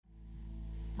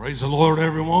Praise the Lord,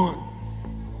 everyone.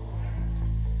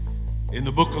 In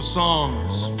the book of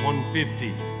Psalms 150,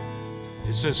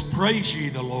 it says, praise ye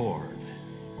the Lord.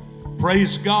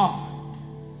 Praise God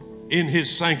in his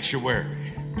sanctuary.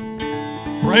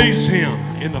 Praise him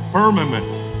in the firmament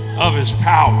of his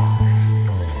power.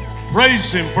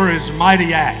 Praise him for his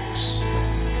mighty acts.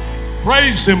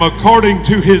 Praise him according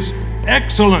to his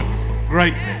excellent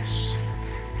greatness.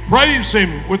 Praise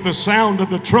him with the sound of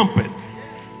the trumpet.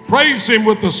 Praise him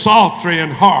with the psaltery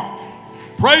and harp.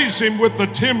 Praise him with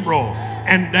the timbrel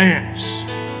and dance.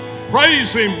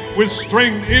 Praise him with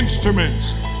stringed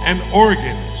instruments and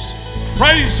organs.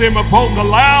 Praise him upon the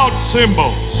loud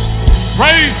cymbals.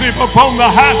 Praise him upon the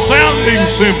high-sounding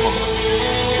cymbal.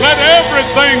 Let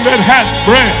everything that hath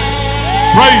breath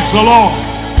praise the Lord.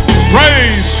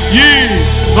 Praise ye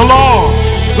the Lord.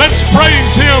 Let's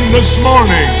praise him this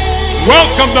morning.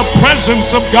 Welcome the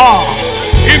presence of God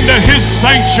into his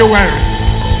sanctuary.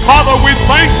 Father, we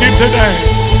thank you today.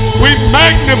 We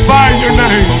magnify your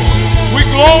name. We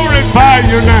glorify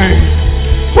your name.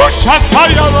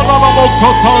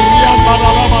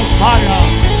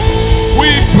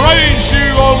 We praise you,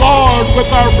 O Lord,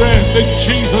 with our breath in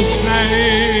Jesus'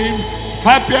 name.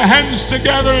 Clap your hands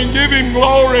together and give him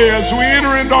glory as we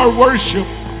enter into our worship.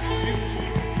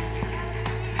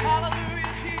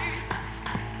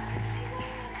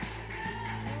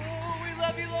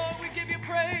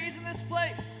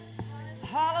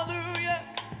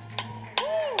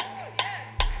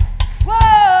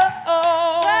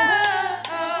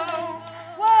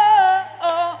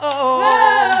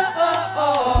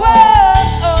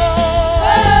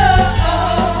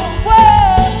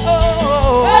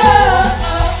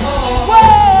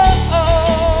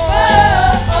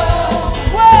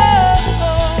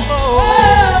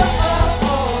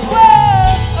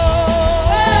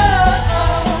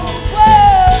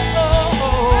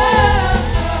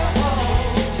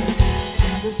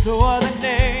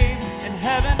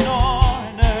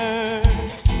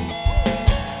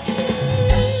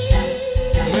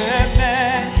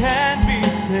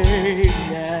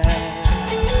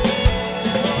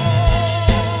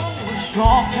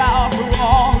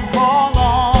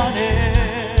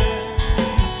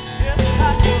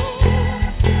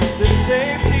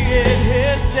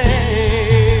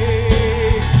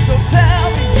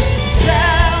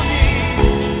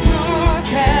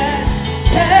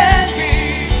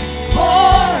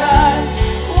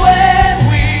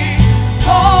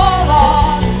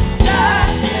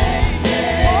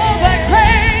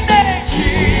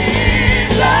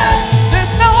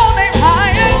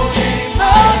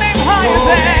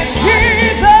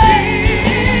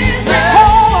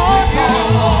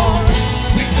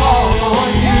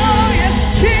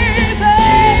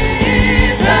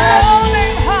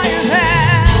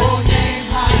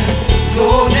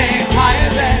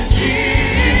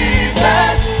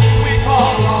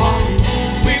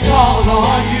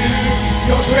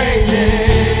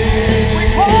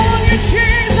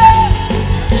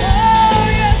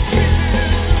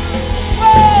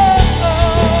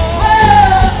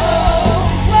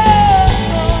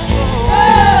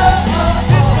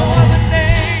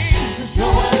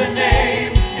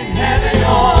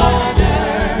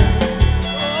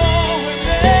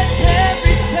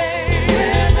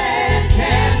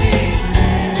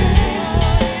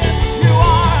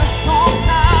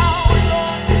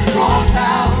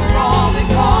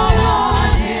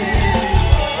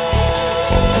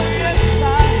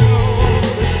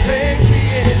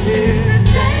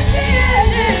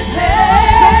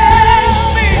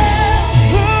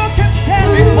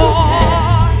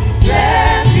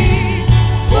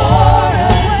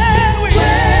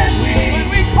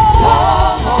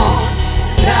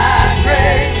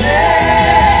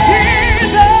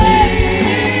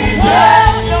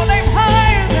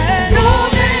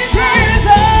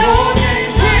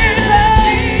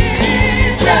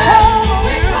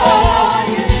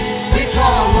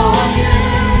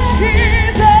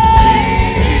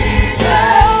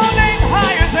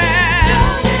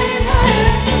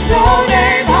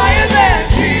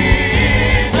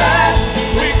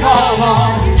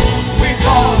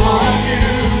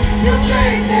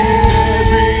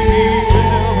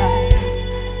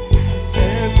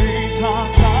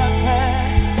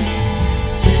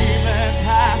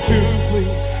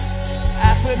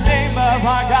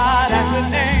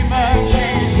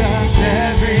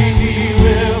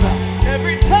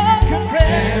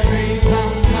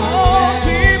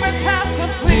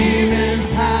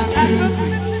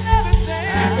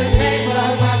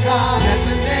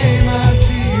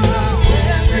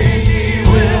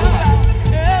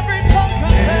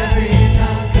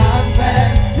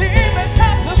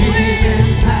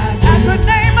 The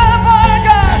name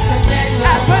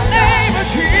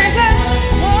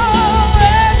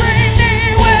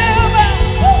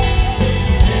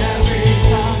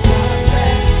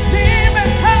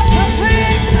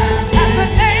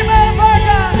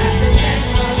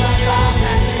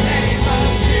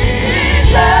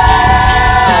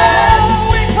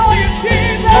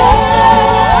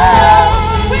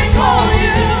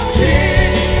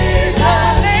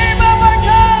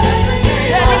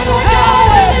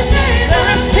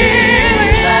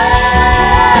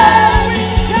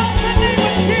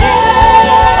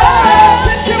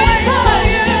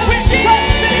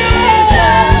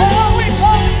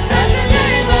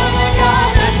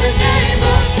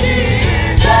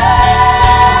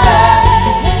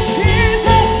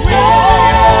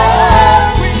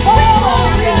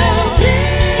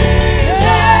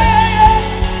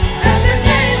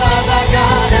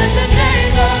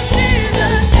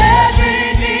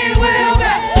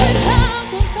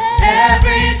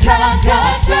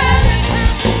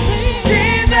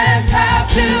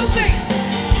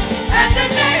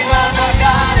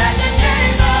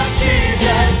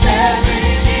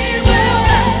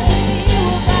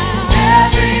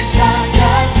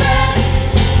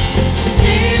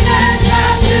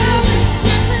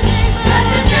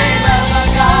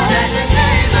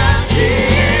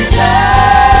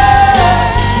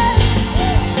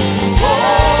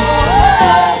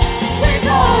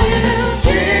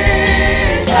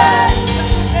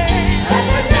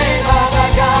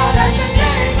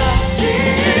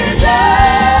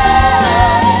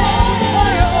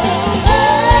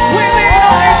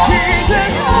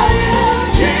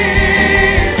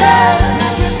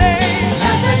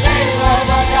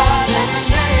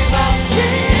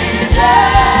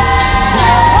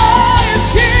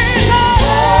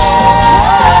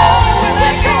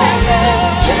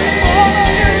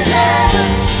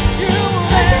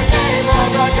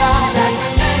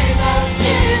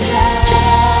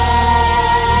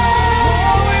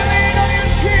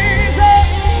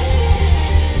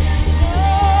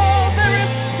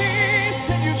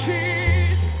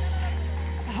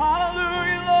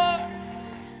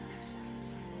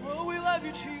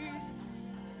you,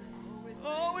 Jesus.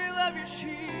 Oh, we love you,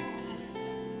 Jesus.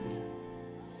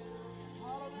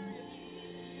 Hallelujah,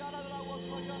 Jesus.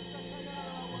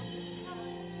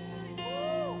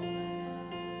 Woo.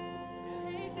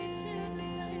 Take me to the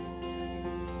place,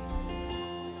 Jesus.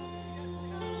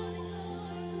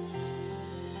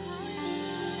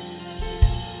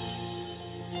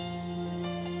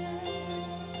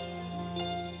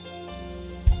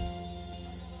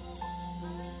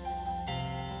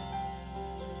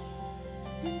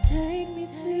 And take me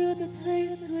to the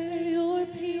place where your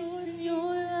peace and your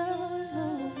love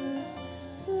overflows,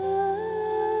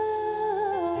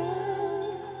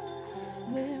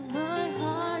 where my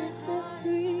heart is set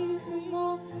free from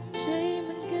all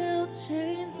shame and guilt,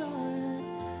 chains are undone.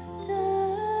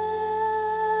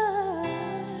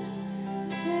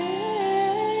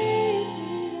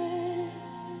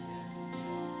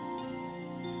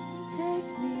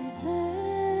 Take me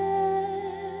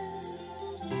there,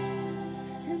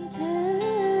 and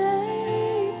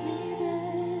take me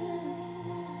there,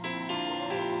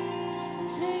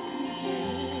 take me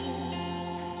there,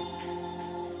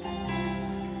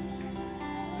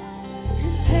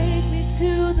 and take me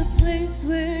to the place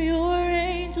where your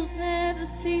angels never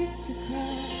cease to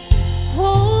cry,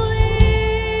 holy,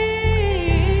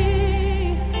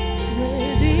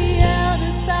 where the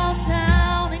elders bow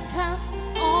down and cast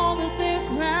all of their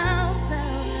crowns down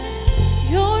at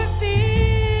your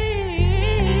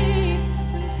feet,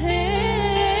 and take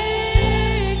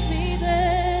me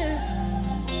there,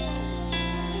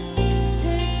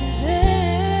 take me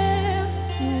there,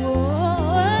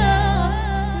 whoa,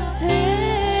 and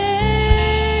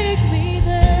take me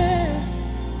there,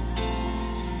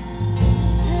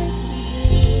 take me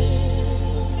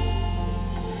there,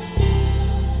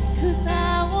 'cause I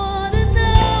wanna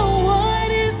know what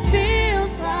it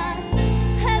feels like.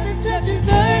 Heaven touches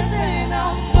earth and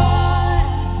I'm caught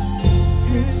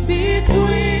in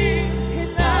between.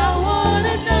 And I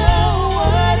wanna know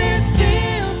what it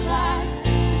feels like.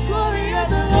 The glory of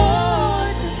the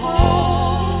Lord to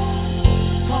fall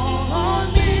on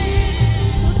me.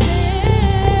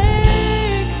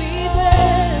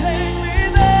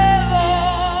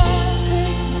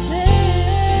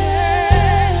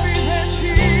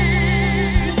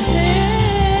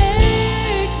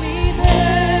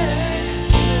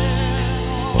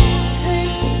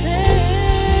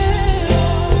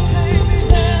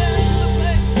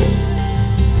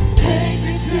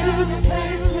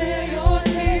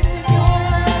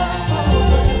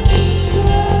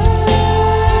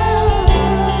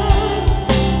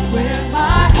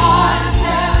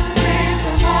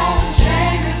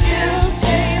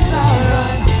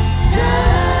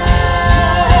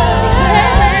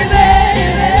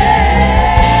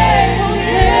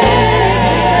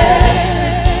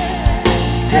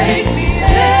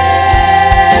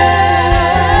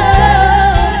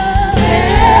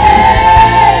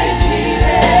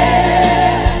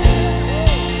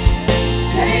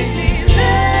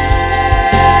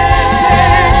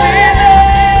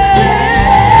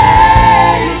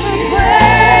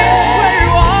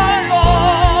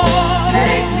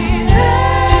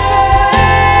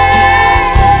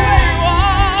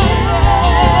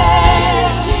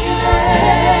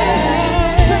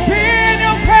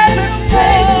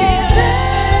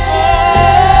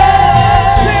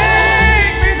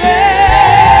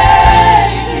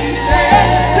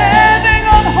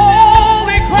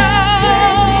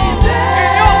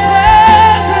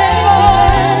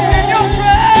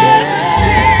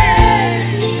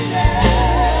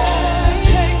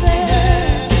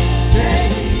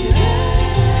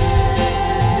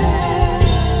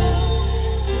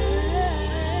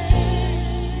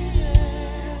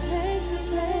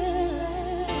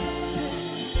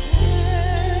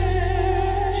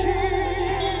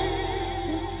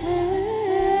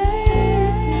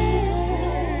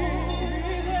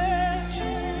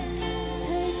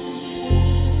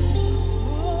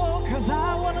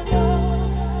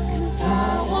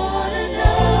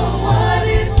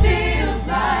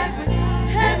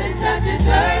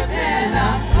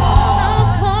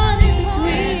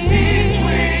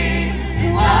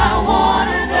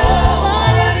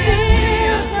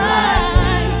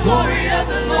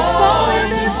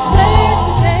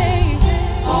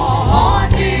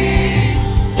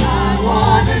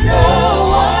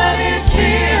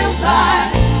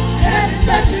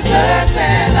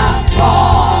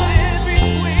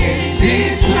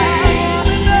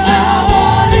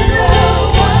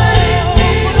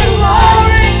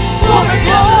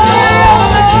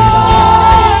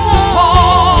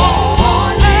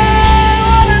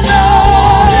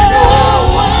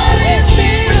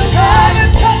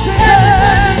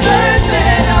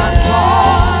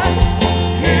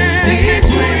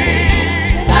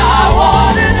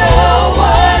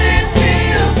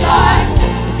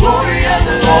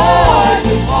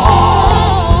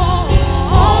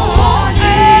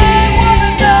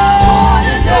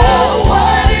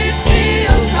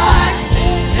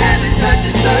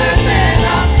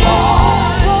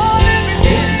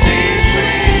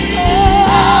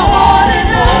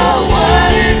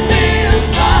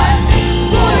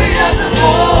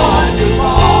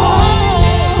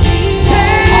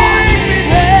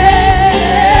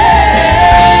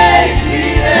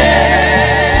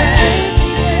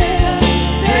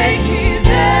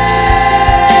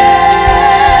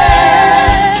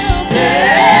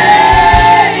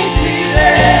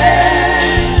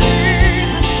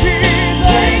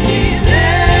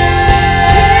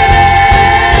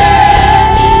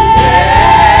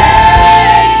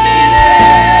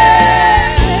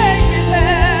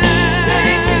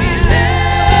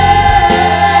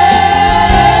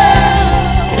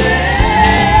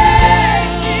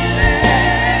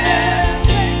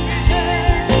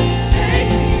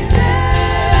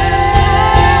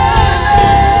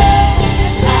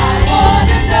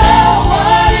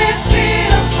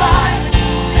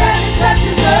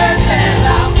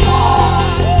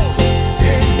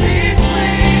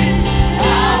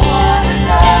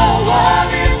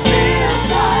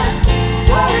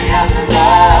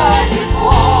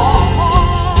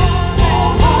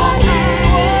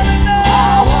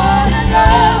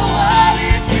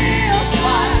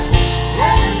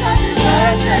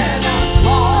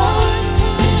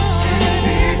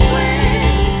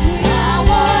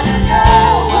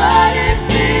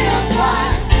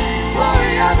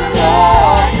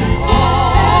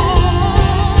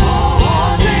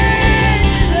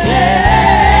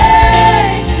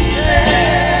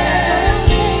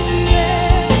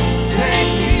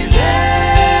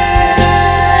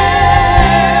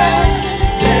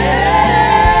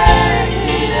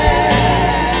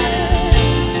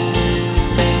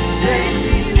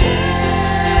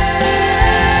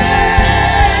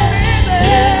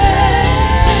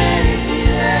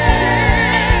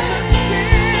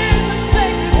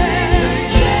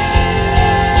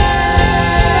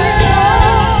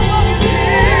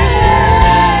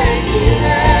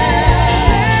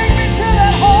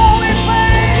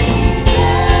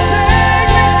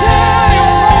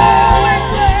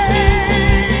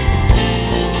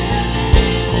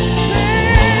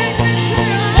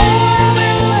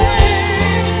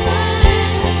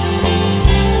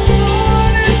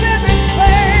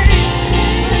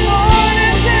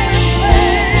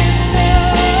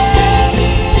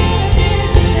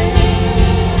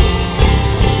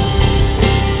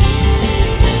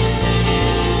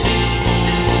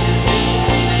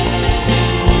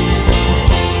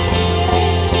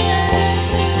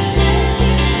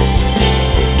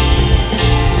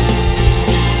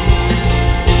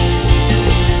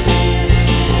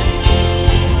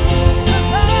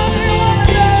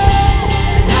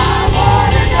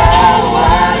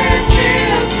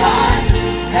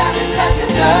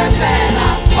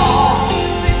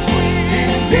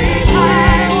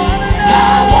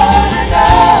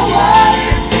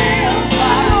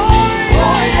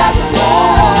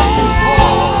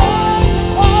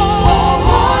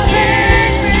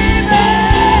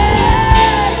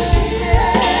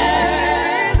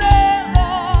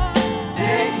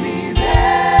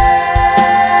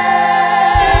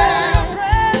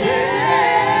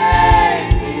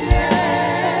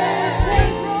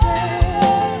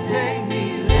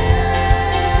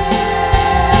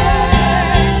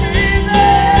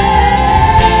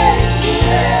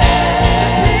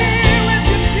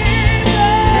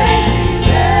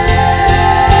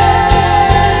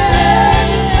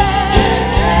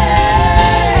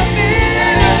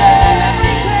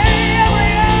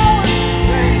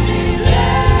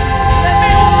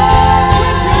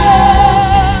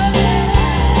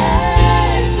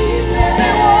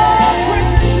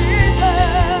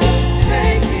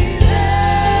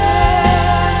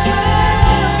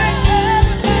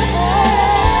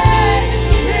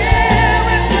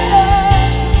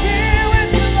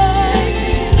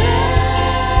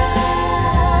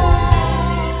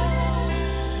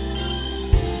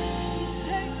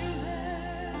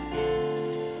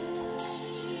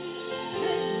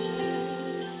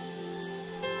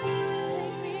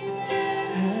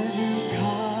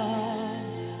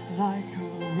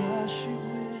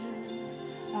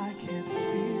 I can't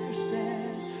speak or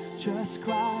stand, just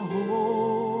cry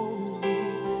holy,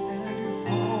 and you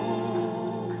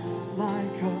fall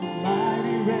like a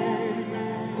mighty rain,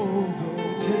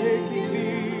 overtaking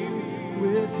me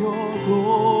with your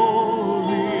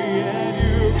glory, and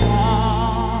you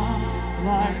come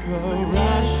like a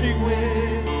rushing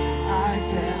wind. I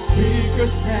can't speak or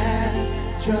stand,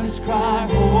 just cry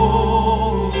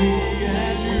holy,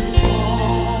 and you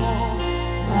fall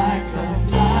like a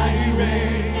mighty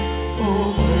rain,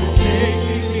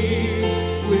 overtaking me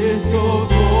with your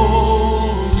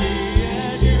glory,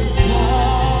 and you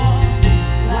come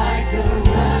like a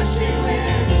rushing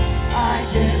wind. I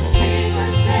can't speak or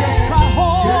stand, just cry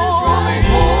holy, just cry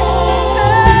holy,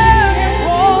 and you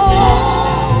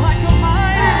fall like a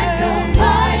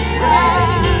mighty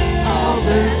rain,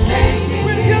 overtaking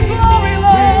me with your glory,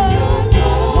 Lord. You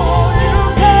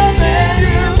come and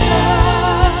you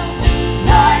come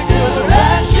like a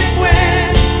rushing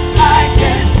wind. I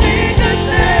can't speak or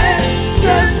stand,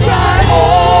 just cry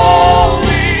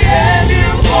holy, and you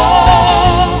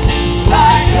fall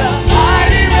like a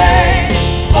mighty rain,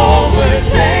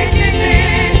 overtaking me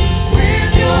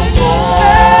with your glory.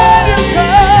 You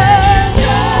come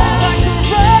like a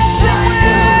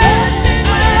rushing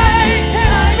wind. I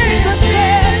can't speak or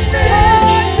stand,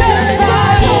 just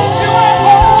cry holy. You are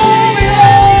holy,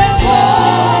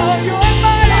 Lord. You are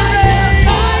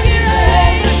mighty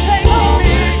rain,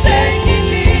 overtaking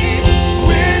me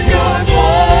with your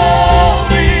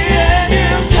glory, and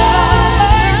you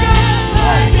come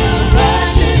like a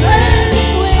rushing wind.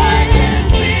 I can't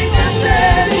speak or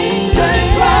stand, just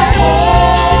cry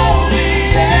holy,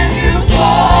 and you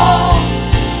fall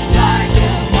like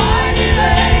a mighty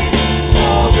rain,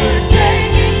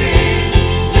 overtaking me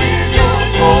with your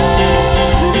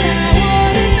glory. I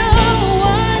wanna know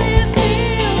what it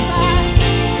feels like.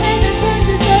 Heaven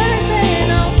touches earth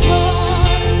and I'm caught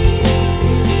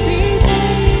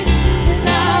between. And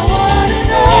I wanna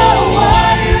know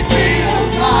what it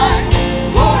feels like.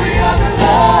 Glory of the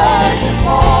Lord to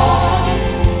fall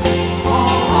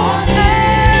on me.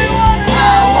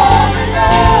 I wanna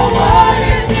know what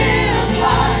it feels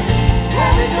like.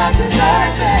 Heaven touches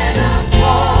earth and I'm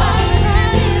caught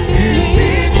in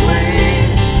between.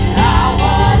 I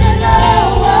wanna know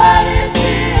what it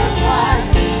feels like.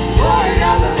 Glory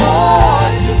of the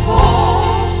Lord to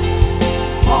fall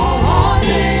on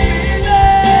me.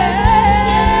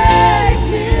 Take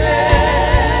me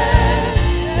there.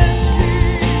 Yes,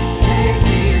 Jesus. Take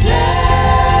me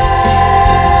there.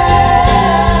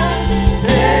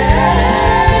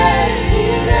 Take me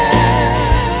there.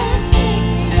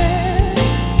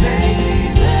 Take me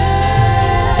there.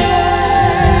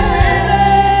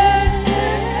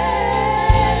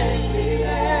 Take me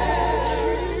there.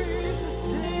 Jesus,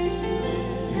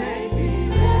 take me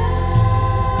there.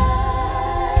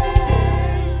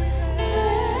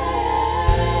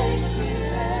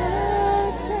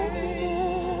 Take me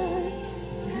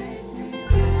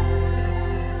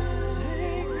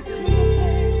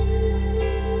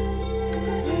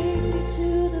Take me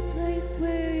to the place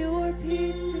where your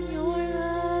peace and your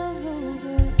love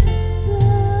overflows,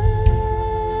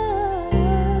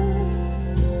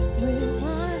 where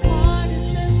my heart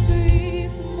is set free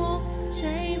from all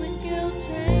shame and guilt,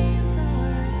 chains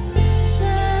are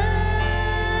undone.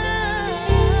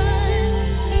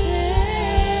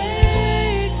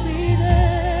 Take me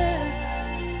there.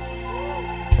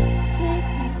 Take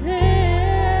me there.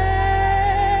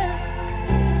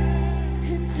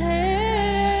 And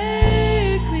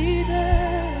take me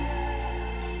there.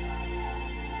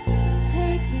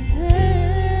 Take me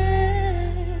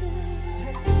there.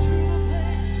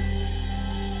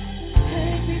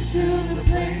 Take me to the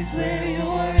place where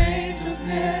your angels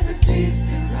never cease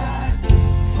to cry,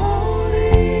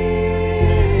 holy.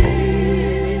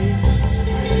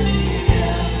 Where the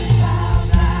elders bow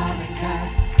down and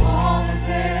cast all of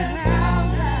their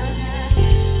crowns at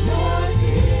your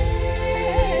feet.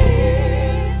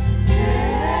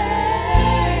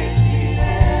 Take me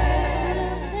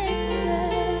there. Take me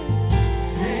there.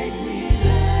 Take me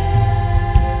there.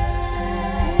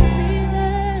 Take me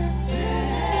there.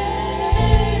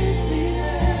 Take me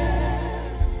there.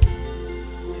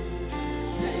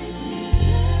 Take me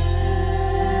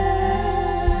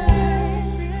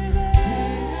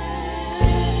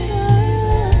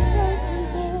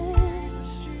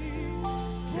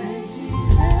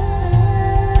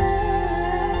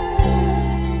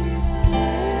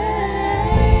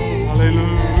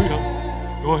Hallelujah.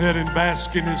 Go ahead and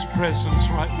bask in His presence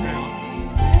right now.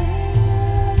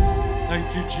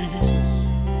 Thank you, Jesus.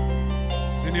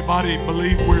 Does anybody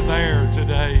believe we're there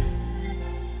today?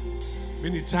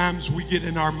 Many times we get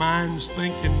in our minds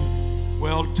thinking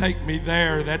well, take me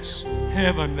there. That's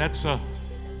heaven. That's a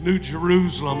New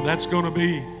Jerusalem. That's going to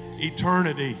be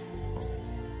eternity.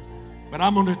 But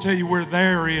I'm going to tell you where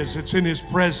there is. It's in His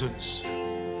presence.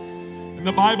 And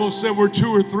the Bible said where 2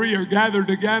 or 3 are gathered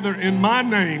together in my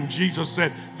name, Jesus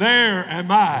said, there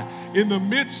am I in the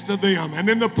midst of them. And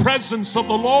in the presence of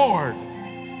the Lord,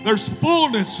 there's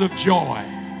fullness of joy.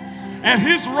 At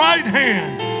His right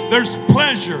hand, there's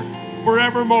pleasure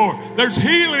forevermore. There's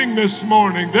healing this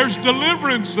morning. There's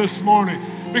deliverance this morning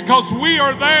because we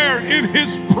are there in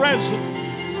His presence.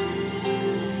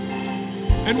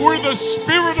 And where the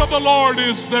Spirit of the Lord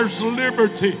is, there's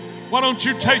liberty. Why don't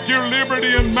you take your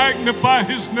liberty and magnify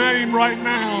His name right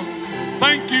now?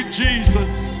 Thank you,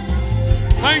 Jesus.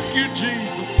 Thank you,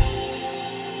 Jesus.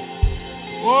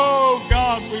 Oh,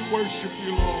 God, we worship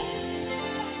you, Lord.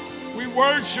 We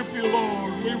worship you,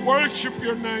 Lord. We worship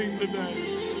your name today.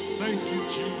 Thank you,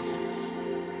 Jesus.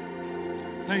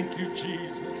 Thank you,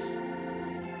 Jesus.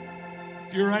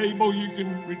 If you're able, you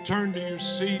can return to your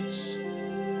seats.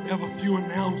 We have a few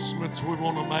announcements we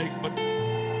want to make, but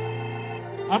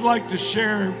I'd like to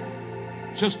share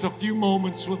just a few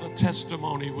moments with a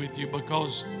testimony with you,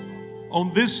 because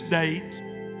on this date,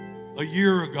 a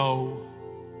year ago,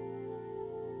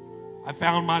 I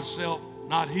found myself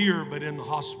not here, but in the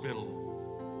hospital.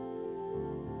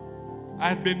 I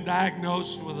had been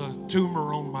diagnosed with a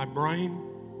tumor on my brain,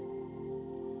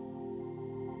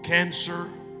 cancer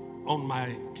on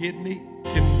my kidney.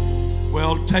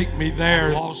 Well, take me there.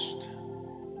 I lost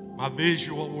my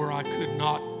visual where I could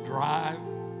not drive,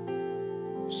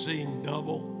 seeing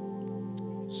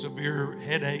double, severe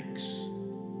headaches.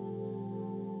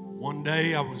 One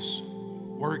day I was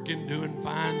working, doing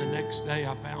fine. The next day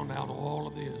I found out all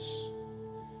of this.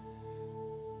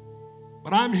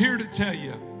 But I'm here to tell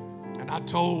you, and I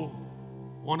told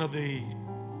one of the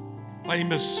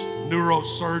famous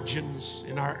neurosurgeons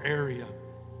in our area,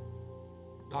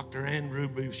 Dr. Andrew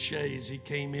Vazquez, he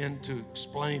came in to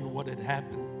explain what had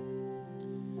happened.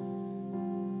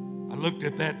 I looked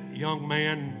at that young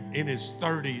man in his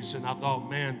 30s and I thought,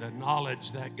 man, the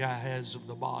knowledge that guy has of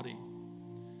the body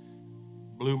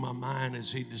blew my mind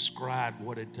as he described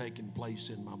what had taken place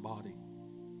in my body.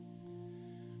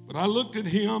 But I looked at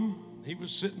him. He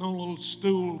was sitting on a little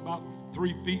stool about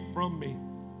 3 feet from me.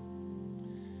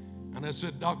 And I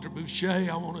said, Dr. Boucher,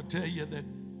 I want to tell you that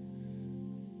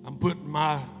I'm putting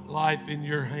my life in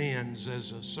your hands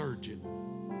as a surgeon,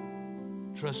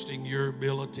 trusting your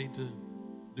ability to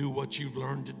do what you've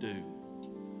learned to do.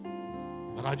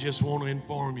 But I just want to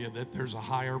inform you that there's a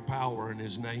higher power, and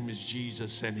His name is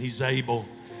Jesus, and He's able.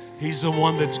 He's the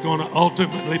one that's going to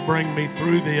ultimately bring me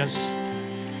through this.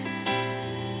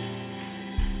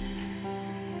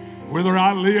 Whether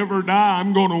I live or die,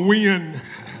 I'm going to win.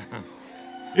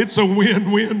 It's a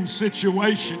win-win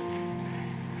situation.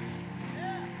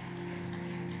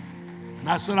 And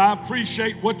I said, I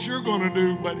appreciate what you're going to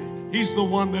do, but He's the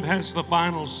one that has the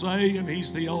final say, and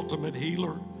He's the ultimate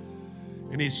healer.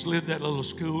 And he slid that little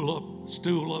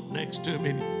stool up next to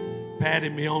me and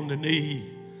patted me on the knee.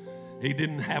 He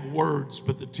didn't have words,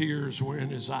 but the tears were in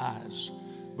his eyes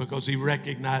because he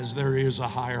recognized there is a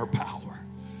higher power.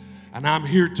 And I'm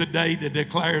here today to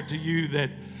declare to you that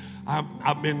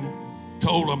I've been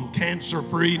told I'm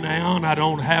cancer-free now, and I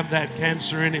don't have that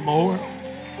cancer anymore.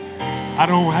 I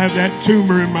don't have that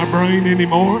tumor in my brain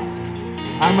anymore.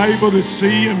 I'm able to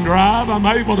see and drive. I'm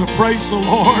able to praise the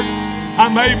Lord.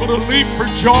 I'm able to leap for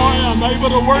joy. I'm able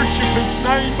to worship His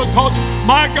name because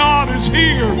my God is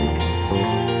here.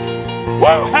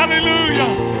 Woo,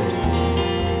 hallelujah.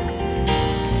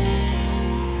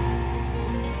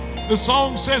 The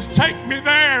song says, take me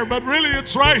there, but really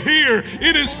it's right here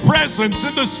in His presence,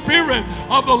 in the Spirit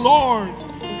of the Lord,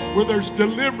 where there's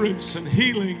deliverance and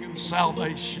healing and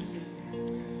salvation.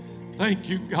 Thank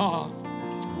you, God.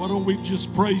 Why don't we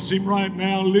just praise Him right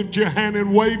now? Lift your hand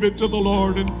and wave it to the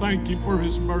Lord and thank Him for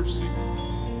His mercy.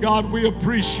 God, we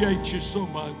appreciate you so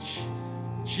much.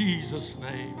 In Jesus'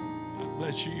 name. God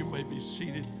bless you. You may be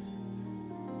seated.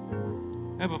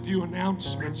 I have a few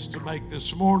announcements to make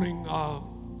this morning. Of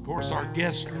course, our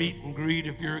guest meet and greet.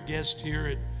 If you're a guest here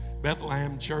at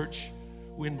Bethlehem Church,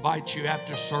 we invite you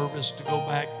after service to go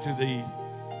back to the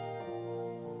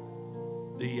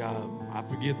I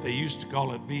forget, they used to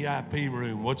call it VIP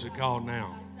room. What's it called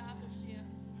now?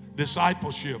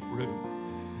 Discipleship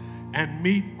room. And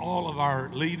meet all of our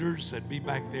leaders that be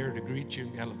back there to greet you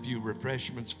and got a few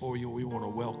refreshments for you. We want to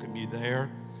welcome you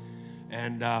there.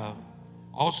 And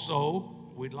also,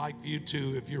 we'd like you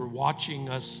to, if you're watching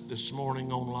us this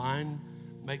morning online,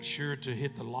 make sure to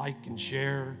hit the like and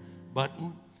share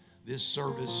button. This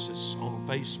service is on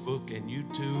Facebook and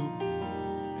YouTube.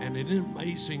 And it is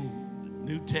amazing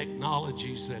new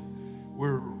technologies that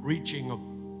we're reaching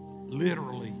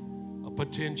literally a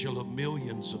potential of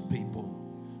millions of people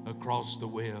across the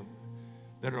web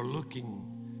that are looking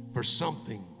for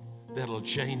something that'll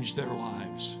change their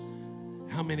lives.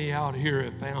 How many out here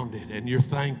have found it and you're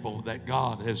thankful that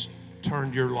God has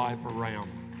turned your life around?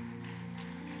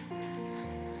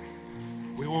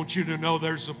 We want you to know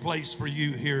there's a place for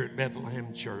you here at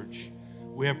Bethlehem Church.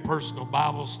 We have personal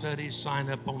Bible studies. Sign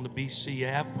up on the BC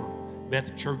app or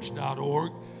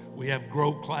bethchurch.org. We have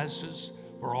grow classes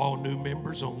for all new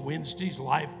members on Wednesdays,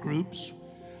 life groups.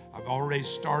 I've already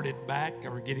started back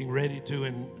or getting ready to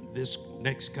in this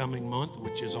next coming month,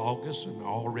 which is August, and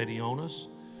already on us.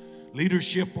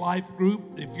 Leadership life group.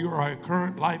 If you're a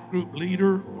current life group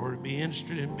leader or be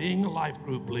interested in being a life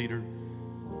group leader,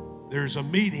 there's a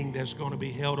meeting that's going to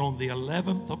be held on the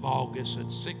 11th of August at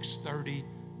 6:30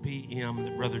 p.m.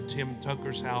 at Brother Tim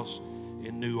Tucker's house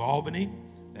in New Albany.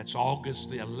 That's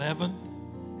August the 11th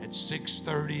at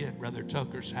 6:30 at Brother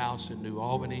Tucker's house in New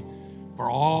Albany. For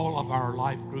all of our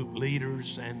life group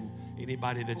leaders and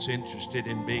anybody that's interested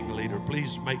in being a leader,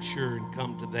 please make sure and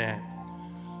come to that.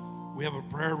 We have a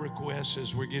prayer request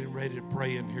as we're getting ready to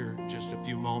pray in here in just a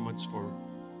few moments for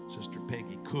Sister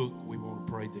Peggy Cook. We want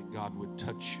to pray that God would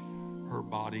touch her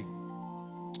body.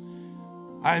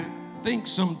 I think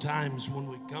sometimes when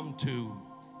we come to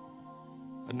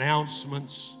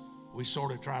announcements, we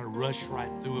sort of try to rush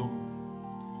right through them.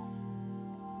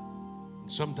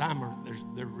 Sometimes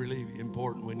they're really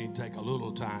important. We need to take a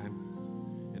little time.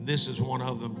 And this is one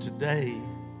of them. Today,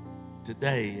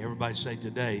 everybody say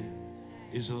today,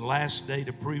 is the last day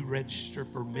to pre-register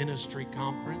for ministry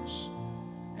conference.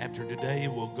 After today,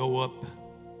 we'll go up.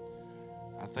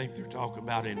 I think they're talking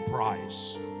about in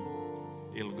price.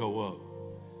 It'll go up.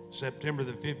 September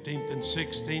the 15th and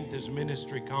 16th is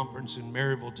ministry conference in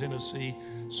Maryville, Tennessee.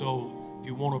 So if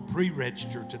you want to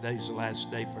pre-register, today's the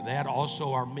last day for that.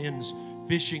 Also, our men's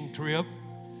fishing trip.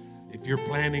 If you're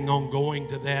planning on going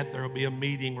to that, there'll be a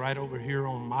meeting right over here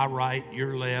on my right,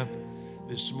 your left,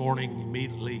 this morning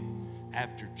immediately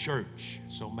after church.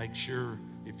 So make sure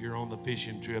if you're on the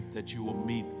fishing trip that you will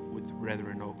meet with the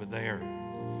brethren over there.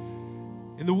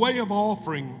 In the way of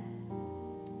offering,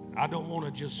 I don't want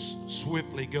to just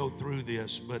swiftly go through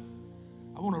this, but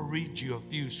I want to read you a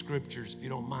few scriptures, if you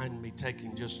don't mind me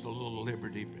taking just a little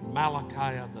liberty. In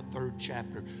Malachi, the 3rd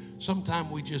chapter, sometimes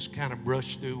we just kind of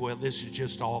brush through, well, this is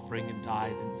just offering and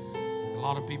tithing. A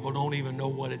lot of people don't even know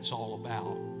what it's all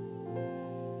about.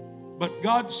 But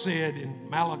God said in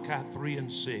Malachi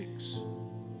 3:6,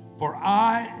 "For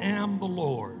I am the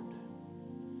Lord,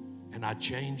 and I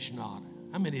change not."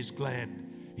 How many is glad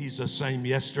He's the same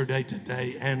yesterday,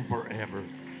 today, and forever?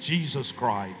 Jesus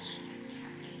Christ.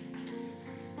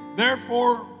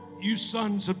 "Therefore, you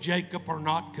sons of Jacob are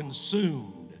not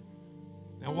consumed."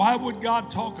 Now, why would God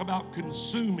talk about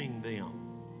consuming them?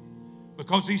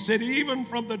 Because He said, "Even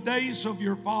from the days of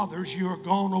your fathers, you are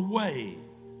gone away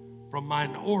from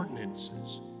mine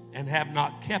ordinances and have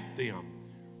not kept them.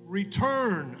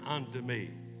 Return unto me."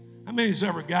 How many has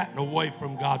ever gotten away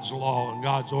from God's law and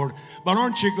God's order? But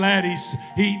aren't you glad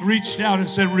He reached out and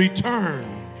said, "Return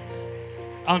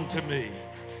unto me,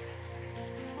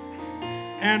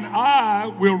 and I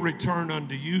will return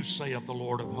unto you, saith the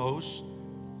Lord of hosts."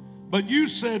 But you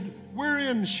said,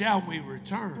 "Wherein shall we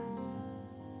return?"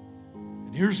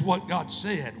 And here's what God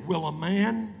said: "Will a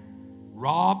man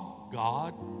rob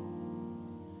God?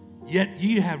 Yet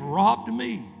ye have robbed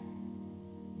me.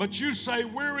 But you say,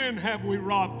 Wherein have we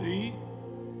robbed thee?"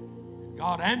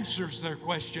 God answers their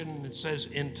question and says,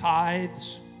 "In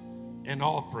tithes and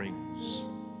offerings."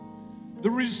 The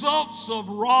results of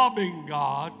robbing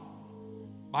God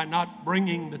by not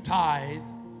bringing the tithe,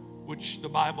 which the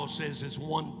Bible says is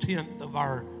 1/10 of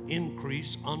our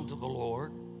increase unto the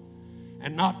Lord,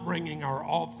 and not bringing our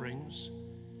offerings,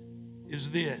 is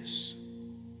this: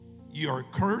 you are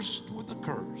cursed with a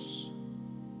curse,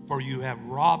 for you have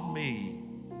robbed me,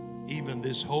 even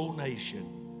this whole nation.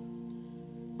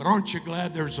 But aren't you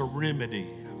glad there's a remedy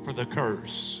for the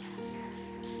curse?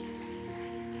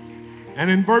 And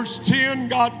in verse 10,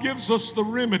 God gives us the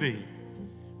remedy.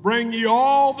 "Bring ye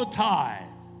all the tithe."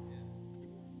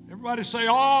 Everybody say,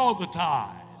 all the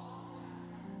tithe.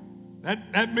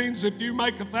 That means if you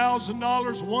make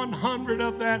 $1,000, 100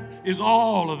 of that is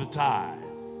all of the tithe.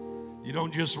 You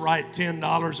don't just write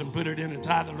 $10 and put it in a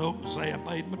tithe envelope and say, "I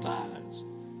paid my tithes."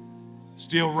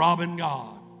 Still robbing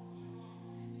God.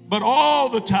 But all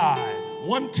the tithe,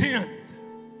 1/10,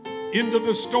 into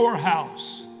the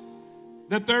storehouse,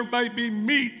 that there may be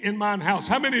meat in mine house.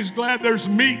 How many is glad there's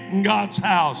meat in God's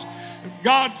house?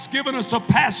 God's given us a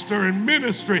pastor and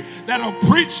ministry that'll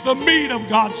preach the meat of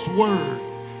God's word,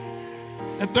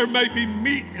 that there may be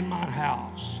meat in my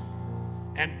house.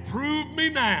 And prove me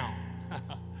now,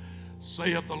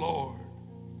 saith the Lord,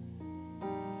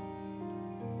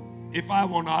 if I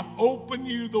will not open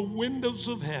you the windows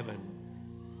of heaven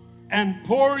and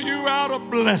pour you out a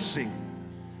blessing,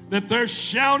 that there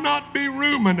shall not be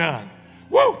room enough,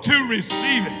 to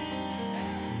receive it.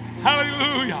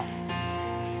 Hallelujah.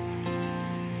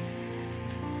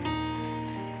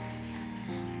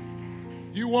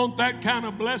 If you want that kind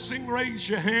of blessing, raise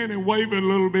your hand and wave it a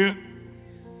little bit.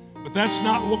 But that's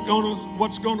not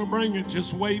what's going to bring it.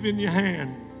 Just waving your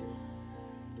hand.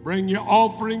 Bring your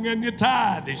offering and your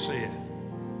tithe, he said.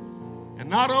 And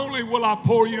not only will I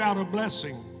pour you out a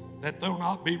blessing, that there'll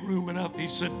not be room enough, he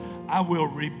said, I will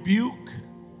rebuke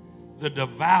the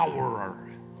devourer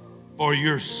for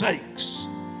your sakes,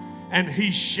 and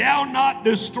he shall not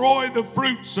destroy the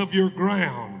fruits of your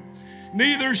ground,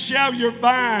 neither shall your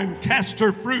vine cast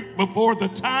her fruit before the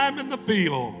time in the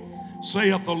field,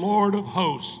 saith the Lord of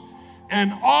hosts.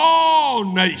 And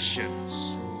all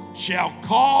nations shall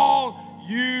call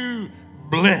you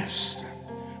blessed,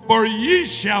 for ye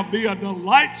shall be a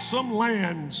delightsome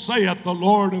land, saith the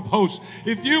Lord of hosts.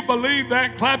 If you believe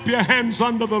that, clap your hands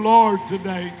unto the Lord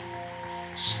today.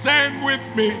 Stand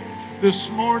with me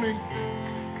this morning.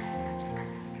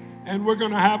 And we're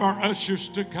going to have our ushers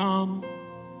to come.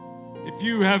 If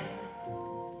you have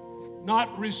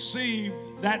not received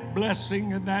that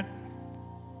blessing and that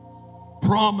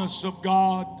promise of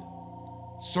God,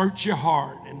 search your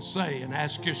heart and say and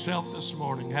ask yourself this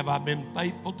morning, have I been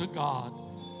faithful to God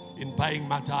in paying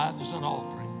my tithes and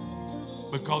offering?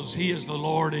 Because he is the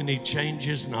Lord and he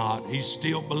changes not. He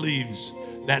still believes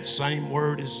that same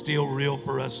word is still real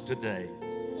for us today.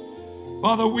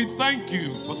 Father, we thank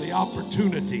you for the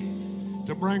opportunity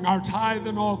to bring our tithe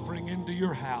and offering into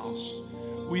your house.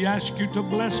 We ask you to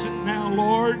bless it now,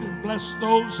 Lord, and bless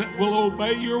those that will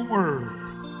obey your word,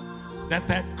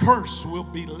 that curse will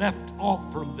be left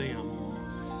off from them,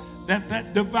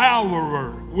 that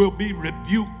devourer will be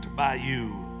rebuked by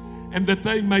you, and that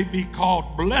they may be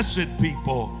called blessed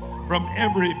people from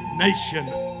every nation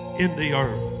in the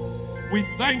earth. We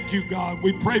thank you, God.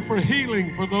 We pray for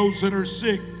healing for those that are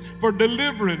sick, for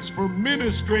deliverance, for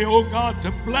ministry, oh God,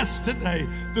 to bless today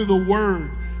through the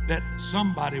word, that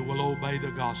somebody will obey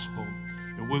the gospel.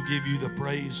 And we'll give you the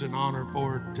praise and honor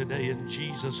for it today in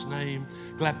Jesus' name.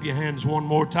 Clap your hands one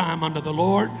more time unto the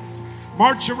Lord.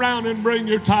 March around and bring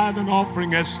your tithe and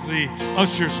offering as the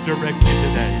ushers direct you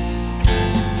today.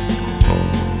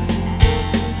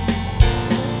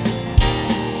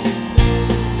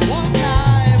 One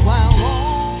night while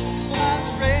on the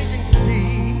last raging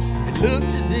sea, it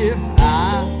looked as if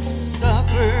I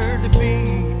suffered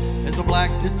defeat. As the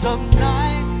blackness of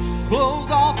night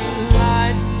closed off the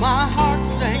light, my heart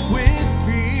sank with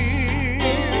fear.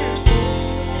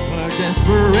 A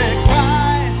desperate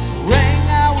cry rang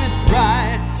out with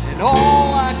pride, and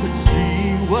all I could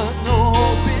see was no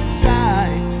hope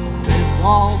inside. Then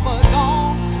all but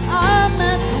gone, I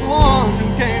met the one who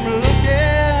came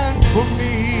looking for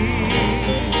me.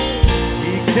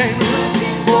 He came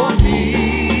looking for me.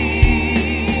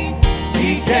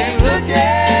 He came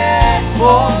looking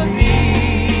for me.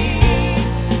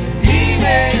 He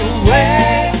made a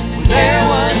way when there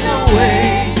was no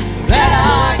way that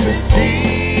I could see.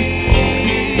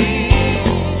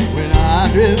 When I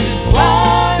drifted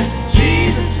far,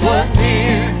 Jesus was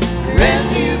near to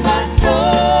rescue my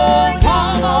soul and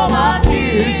calm all my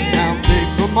fears. Now I'm safe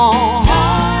from all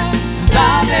harm, since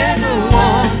I met the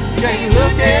one who came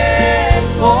looking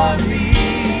for me.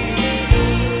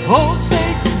 Oh,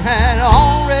 Satan had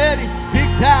already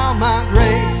picked out my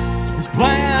grave, his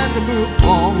plan to move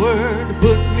forward, to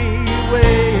put me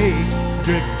away. I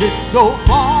drifted so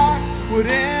far, would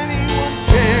anyone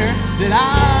care that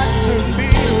I'd soon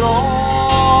be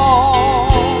lost?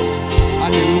 I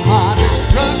knew my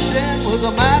destruction was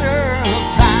a matter of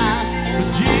time, but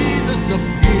Jesus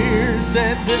appeared and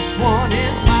said, this one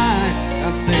is mine.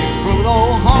 I'm safe from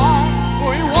no harm,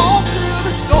 for he walked through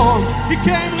the storm. He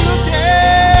came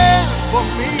looking for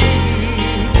me.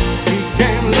 He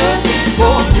came looking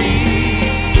for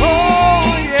me.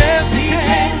 Oh, yes, he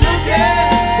came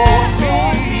looking for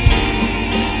me.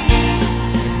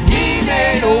 He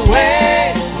made a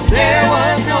way when there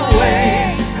was no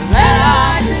way that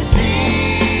I could see.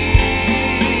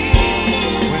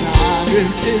 When I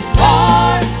drifted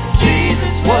far,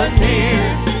 Jesus was near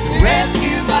to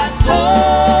rescue my soul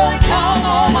and calm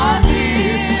all my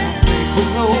fears. Safe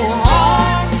with no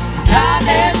harm, since I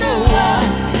met the one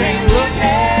who came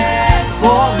looking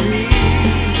for me.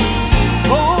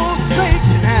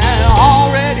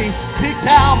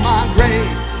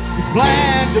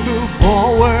 to move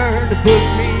forward, to put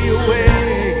me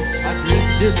away. I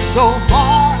drifted so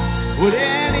far, would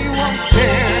anyone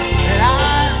care that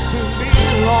I'd soon be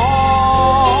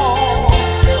lost?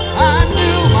 I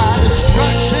knew my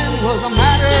destruction was a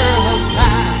matter of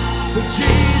time, but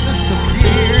Jesus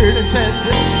appeared and said,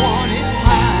 this one is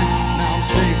mine. Now I'm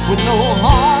safe with no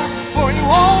harm, for he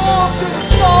walked through the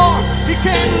storm. He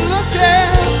came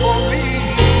looking for me.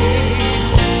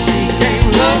 He came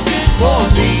looking for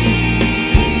me.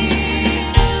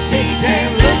 He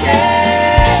came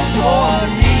looking for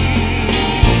me.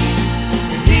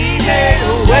 And he made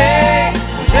a way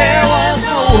when there was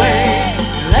no way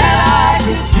that I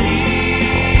could see.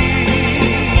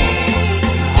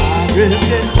 I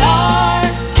drifted far,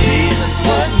 Jesus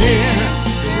was near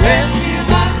to rescue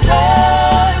my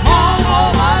soul. Calm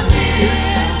all my fear,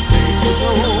 I'm safe with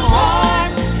no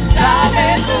harm, since I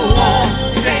met the one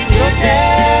who came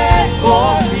looking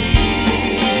for me.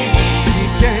 He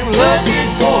came looking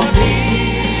for me.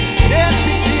 Yes,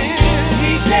 he did.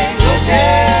 He came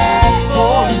looking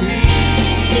for me.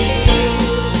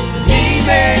 He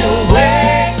made a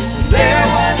way when there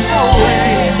was no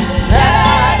way that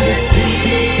I could see.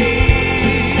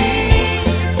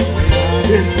 When I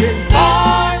drifted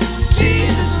far,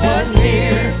 Jesus was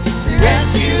near to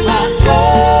rescue my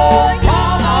soul.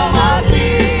 Calm all my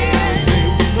fears,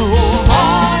 safe with no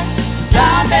harm, since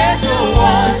I met the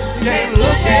one who came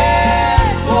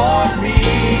looking for me.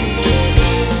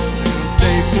 I'm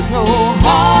safe with no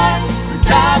harm,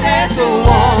 since I met the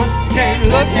one who came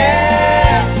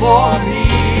looking for me.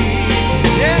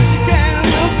 Yes, he came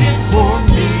looking for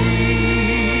me.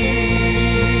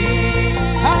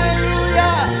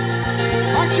 Hallelujah.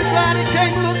 Aren't you glad he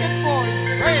came looking for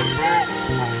you? Praise God.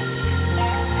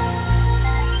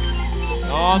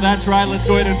 Oh, that's right. Let's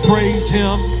go ahead and praise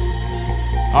him.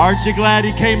 Aren't you glad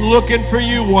he came looking for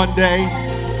you one day?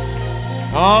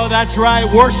 Oh, that's right.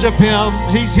 Worship him.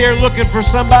 He's here looking for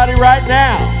somebody right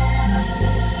now.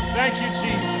 Thank you,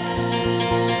 Jesus.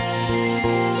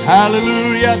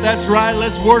 Hallelujah. That's right.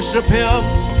 Let's worship him.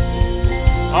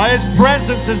 His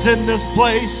presence is in this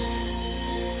place.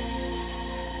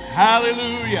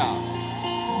 Hallelujah.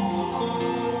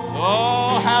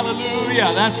 Oh,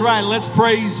 hallelujah. That's right. Let's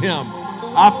praise him.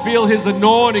 I feel his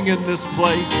anointing in this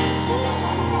place.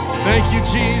 Thank you,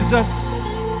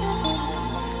 Jesus.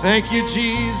 Thank you,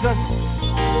 Jesus.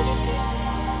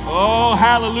 Oh,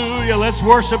 hallelujah. Let's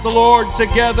worship the Lord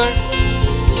together.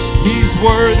 He's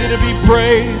worthy to be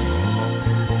praised.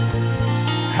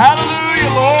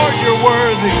 Hallelujah, Lord, you're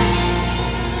worthy.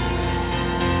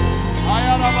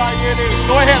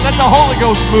 Go ahead, let the Holy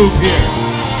Ghost move here.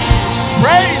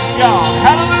 Praise God.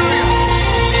 Hallelujah.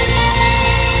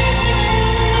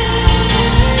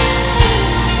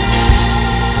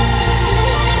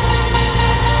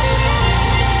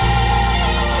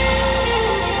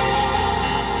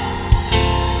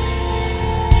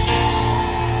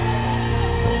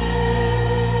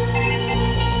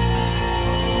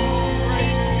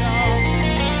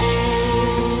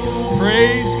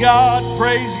 Praise God,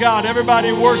 praise God.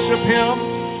 Everybody worship him.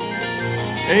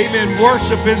 Amen.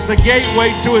 Worship is the gateway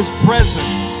to his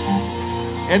presence.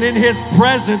 And in his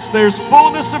presence, there's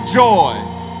fullness of joy.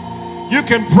 You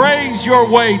can praise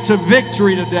your way to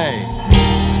victory today.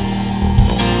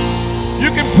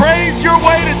 You can praise your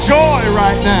way to joy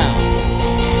right now.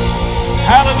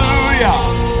 Hallelujah.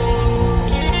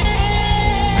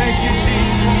 Thank you, Jesus.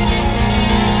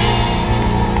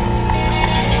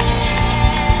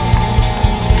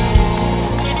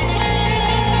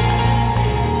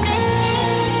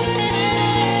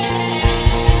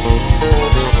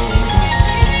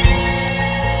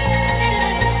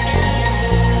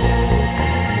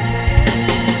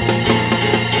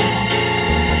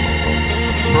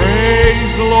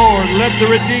 Praise the Lord. Let the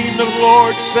redeemed of the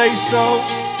Lord say so.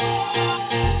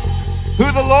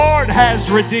 Who the Lord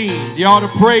has redeemed. You ought to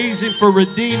praise him for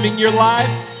redeeming your life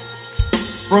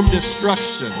from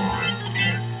destruction.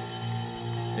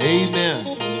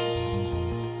 Amen.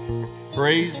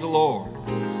 Praise the Lord.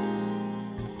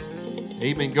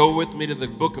 Amen. Go with me to the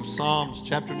book of Psalms,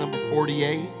 chapter number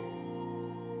 48.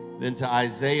 Then to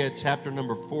Isaiah, chapter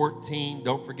number 14.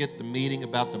 Don't forget the meeting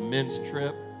about the men's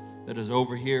trip that is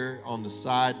over here on the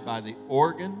side by the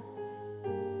organ.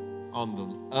 On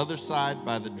the other side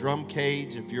by the drum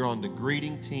cage. If you're on the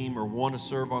greeting team or want to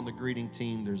serve on the greeting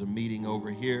team, there's a meeting over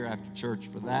here after church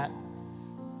for that.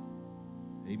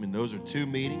 Amen. Those are 2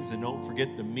 meetings. And don't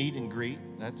forget the meet and greet.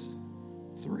 That's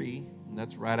 3. And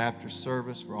that's right after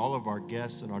service for all of our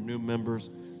guests and our new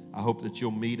members. I hope that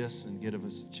you'll meet us and give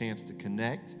us a chance to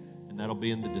connect. And that'll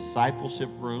be in the discipleship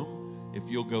room. If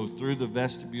you'll go through the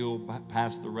vestibule,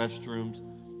 past the restrooms,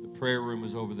 the prayer room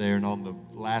is over there, and on the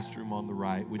last room on the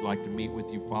right, we'd like to meet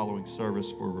with you following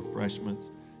service for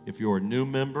refreshments. If you're a new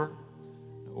member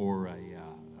or a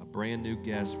brand new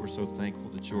guest, we're so thankful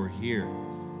that you're here.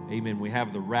 Amen. We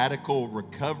have the Radical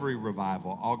Recovery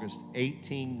Revival, August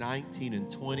 18, 19, and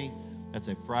 20. That's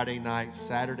a Friday night,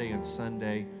 Saturday, and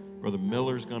Sunday. Brother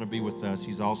Miller's going to be with us.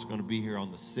 He's also going to be here on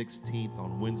the 16th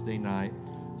on Wednesday night.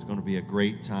 It's going to be a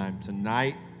great time.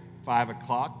 Tonight, 5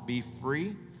 o'clock, be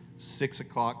free. 6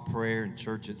 o'clock, prayer and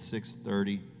church at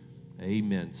 6:30.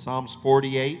 Amen. Psalms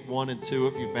 48, 1 and 2.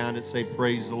 If you found it, say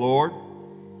praise the Lord.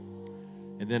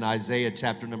 And then Isaiah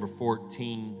chapter number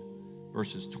 14,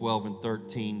 verses 12 and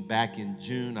 13. Back in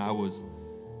June, I was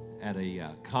at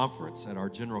a conference, at our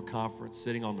general conference,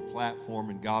 sitting on the platform,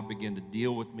 and God began to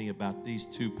deal with me about these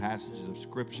two passages of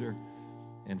Scripture.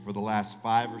 And for the last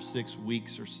 5 or 6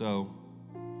 weeks or so,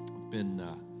 I've been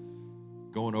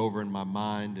going over in my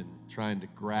mind and trying to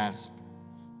grasp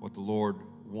what the Lord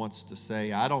wants to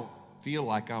say. I don't feel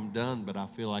like I'm done, but I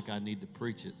feel like I need to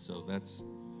preach it. So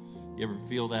you ever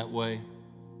feel that way?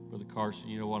 Brother Carson,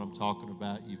 you know what I'm talking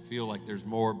about. You feel like there's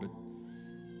more, but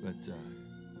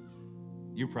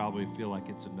you probably feel like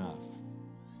it's enough.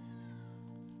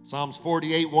 Psalms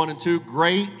 48, 1 and 2.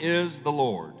 Great is the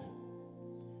Lord,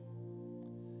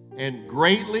 and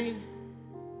greatly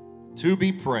to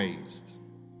be praised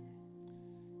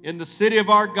in the city of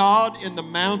our God, in the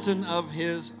mountain of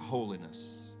his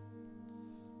holiness.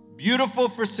 Beautiful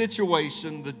for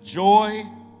situation, the joy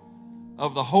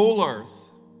of the whole earth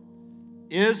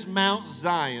is Mount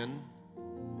Zion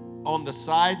on the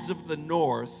sides of the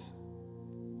north,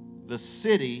 the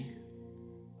city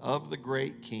of the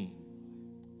great King.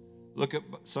 Look at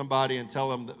somebody and tell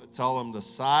them the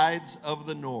sides of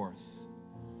the north.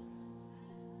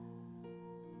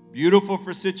 Beautiful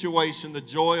for situation, the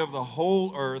joy of the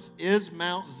whole earth is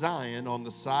Mount Zion on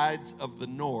the sides of the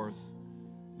north,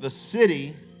 the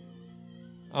city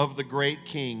of the great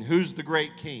King. Who's the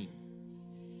great King?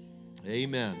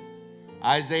 Amen.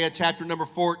 Isaiah chapter number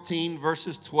 14,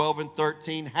 verses 12 and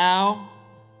 13. How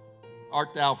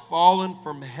art thou fallen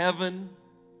from heaven,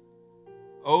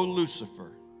 O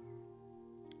Lucifer,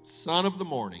 son of the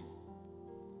morning?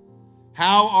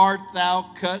 How art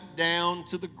thou cut down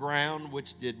to the ground,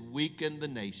 which did weaken the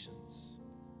nations?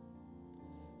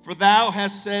 For thou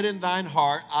hast said in thine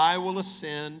heart, I will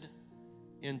ascend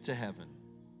into heaven.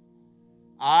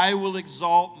 I will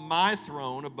exalt my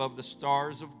throne above the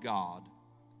stars of God.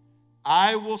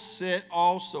 I will sit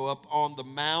also upon the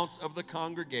mount of the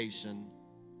congregation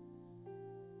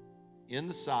in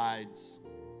the sides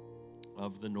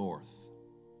of the north.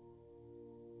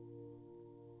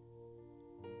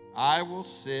 I will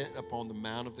sit upon the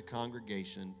mount of the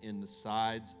congregation in the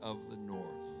sides of the north.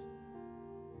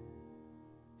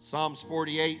 Psalms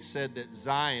 48 said that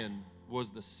Zion was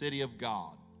the city of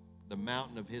God, the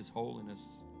mountain of his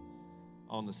holiness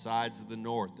on the sides of the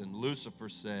north. And Lucifer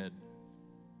said,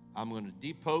 I'm going to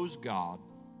depose God,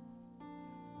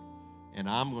 and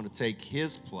I'm going to take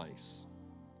his place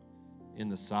in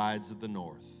the sides of the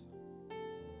north.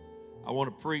 I want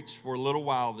to preach for a little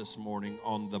while this morning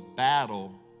on the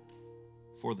battle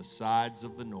for the sides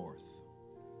of the north.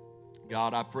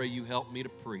 God, I pray you help me to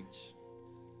preach.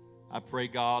 I pray,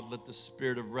 God, let the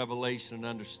spirit of revelation and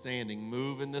understanding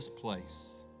move in this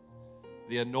place.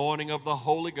 The anointing of the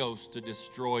Holy Ghost to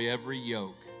destroy every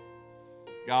yoke.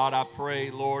 God, I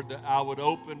pray, Lord, that I would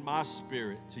open my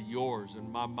spirit to yours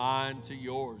and my mind to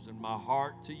yours and my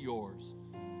heart to yours.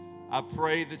 I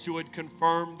pray that you would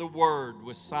confirm the word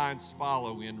with signs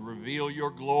following and reveal your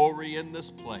glory in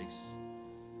this place.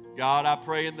 God, I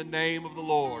pray in the name of the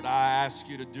Lord, I ask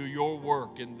you to do your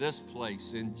work in this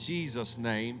place in Jesus'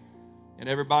 name. And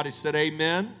everybody said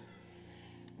amen.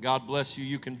 God bless you.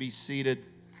 You can be seated.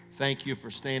 Thank you for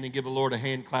standing. Give the Lord a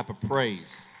hand clap of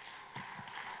praise.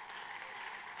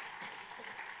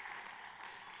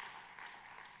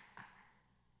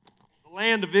 The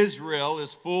land of Israel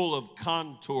is full of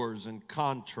contours and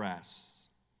contrasts,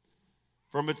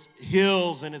 from its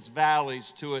hills and its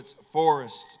valleys to its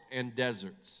forests and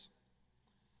deserts.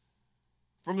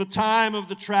 From the time of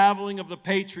the traveling of the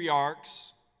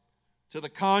patriarchs to the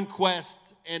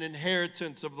conquest and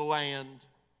inheritance of the land,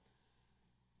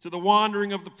 to the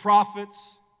wandering of the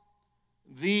prophets,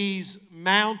 these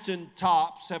mountain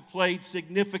tops have played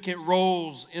significant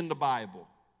roles in the Bible.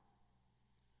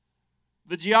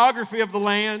 The geography of the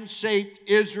land shaped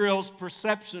Israel's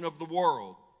perception of the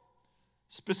world.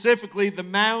 Specifically, the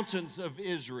mountains of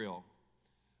Israel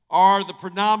are the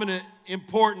predominant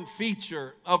important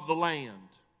feature of the land.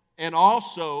 And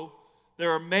also,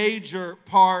 they're a major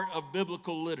part of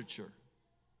biblical literature.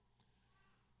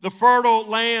 The fertile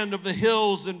land of the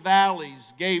hills and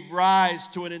valleys gave rise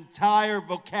to an entire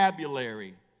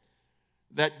vocabulary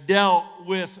that dealt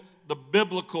with the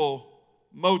biblical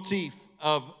motif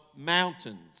of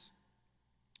mountains.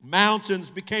 Mountains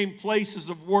became places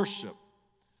of worship,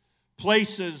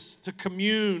 places to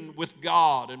commune with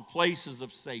God, and places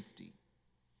of safety.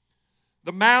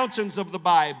 The mountains of the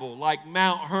Bible, like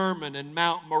Mount Hermon and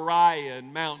Mount Moriah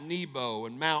and Mount Nebo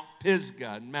and Mount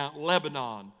Pisgah and Mount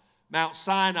Lebanon, Mount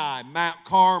Sinai, Mount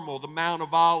Carmel, the Mount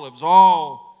of Olives,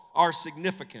 all are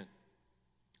significant.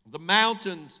 The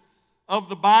mountains of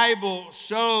the Bible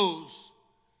shows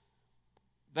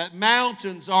that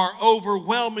mountains are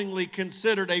overwhelmingly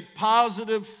considered a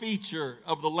positive feature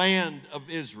of the land of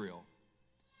Israel.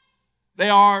 They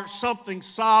are something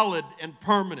solid and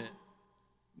permanent.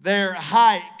 Their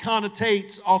height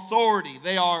connotates authority.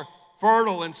 They are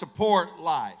fertile and support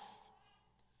life.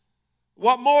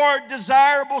 What more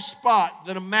desirable spot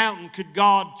than a mountain could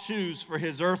God choose for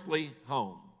his earthly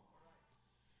home?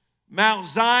 Mount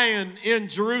Zion in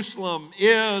Jerusalem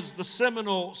is the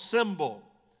seminal symbol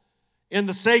in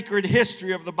the sacred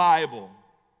history of the Bible.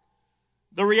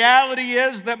 The reality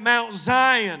is that Mount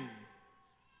Zion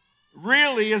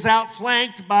really is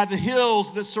outflanked by the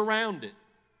hills that surround it.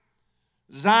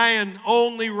 Zion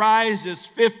only rises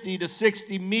 50 to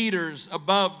 60 meters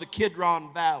above the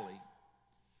Kidron Valley.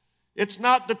 It's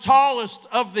not the tallest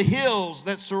of the hills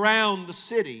that surround the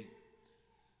city.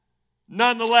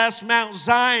 Nonetheless, Mount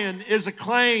Zion is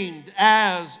acclaimed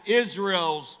as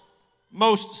Israel's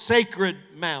most sacred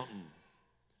mountain.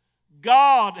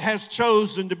 God has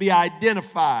chosen to be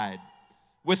identified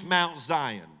with Mount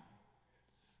Zion.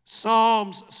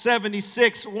 Psalms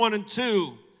 76, 1 and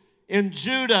 2. In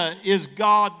Judah is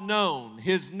God known.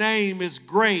 His name is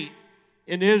great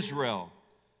in Israel.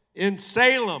 In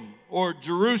Salem, or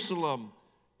Jerusalem,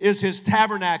 is his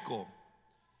tabernacle,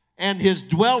 and his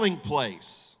dwelling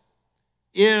place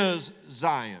is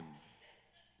Zion.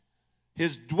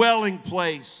 His dwelling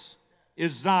place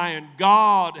is Zion.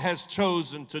 God has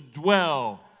chosen to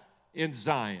dwell in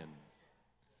Zion.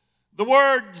 The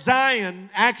word Zion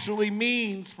actually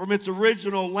means, from its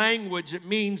original language, it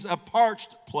means a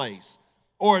parched place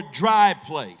or a dry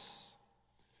place.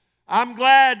 I'm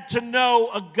glad to know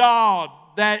a God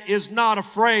that is not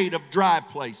afraid of dry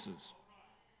places.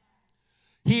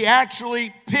 He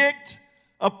actually picked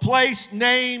a place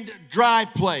named Dry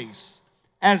Place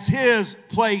as his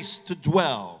place to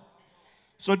dwell.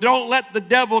 So don't let the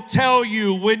devil tell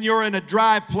you when you're in a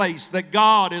dry place that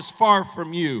God is far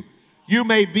from you. You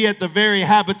may be at the very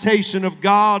habitation of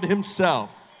God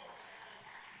himself.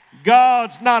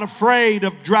 God's not afraid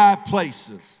of dry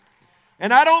places.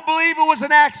 And I don't believe it was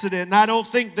an accident, and I don't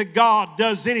think that God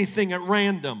does anything at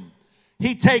random.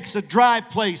 He takes a dry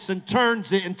place and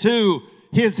turns it into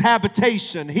his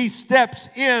habitation. He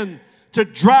steps in to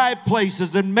dry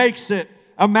places and makes it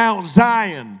a Mount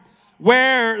Zion,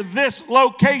 where this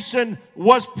location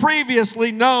was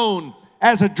previously known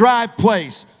as a dry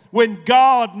place. When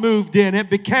God moved in, it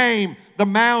became the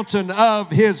mountain of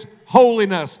his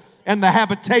holiness and the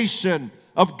habitation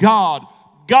of God.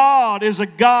 God is a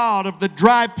God of the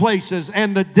dry places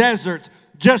and the deserts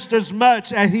just as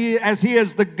much as he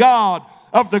is the God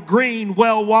of the green,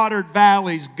 well-watered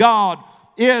valleys. God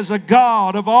is a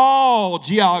God of all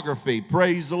geography.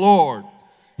 Praise the Lord.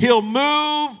 He'll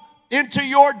move into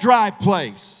your dry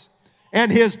place,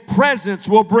 and his presence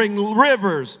will bring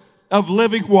rivers of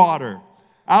living water.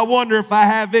 I wonder if I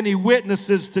have any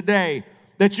witnesses today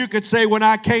that you could say, when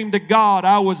I came to God,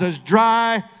 I was as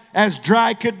dry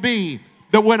could be.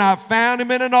 But when I found him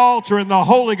in an altar and the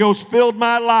Holy Ghost filled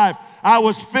my life, I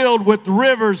was filled with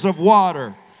rivers of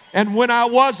water. And when I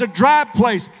was a dry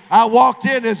place, I walked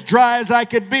in as dry as I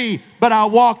could be, but I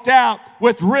walked out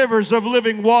with rivers of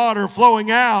living water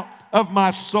flowing out of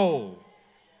my soul.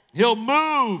 He'll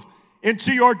move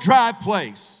into your dry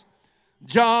place.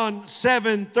 John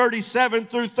 7:37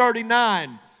 through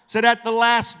 39 said, at the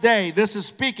last day, this is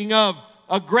speaking of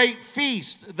a great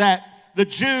feast that the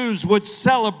Jews would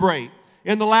celebrate.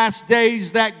 In the last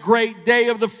days, that great day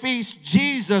of the feast,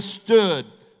 Jesus stood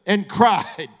and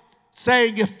cried,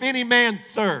 saying, if any man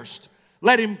thirst,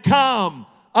 let him come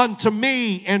unto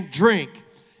me and drink.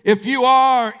 If you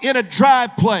are in a dry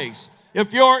place,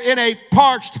 if you're in a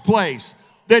parched place,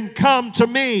 then come to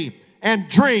me and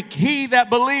drink. He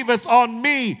that believeth on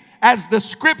me, as the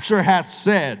scripture hath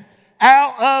said,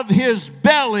 out of his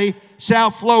belly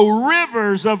shall flow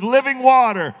rivers of living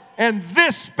water. And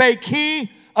this spake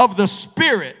he of the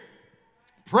Spirit,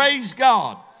 praise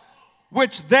God,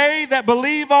 which they that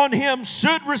believe on him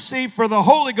should receive, for the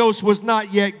Holy Ghost was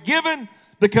not yet given,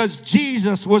 because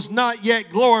Jesus was not yet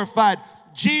glorified.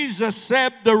 Jesus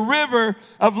said the river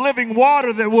of living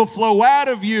water that will flow out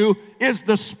of you is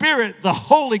the Spirit, the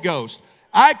Holy Ghost.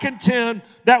 I contend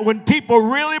that when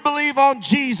people really believe on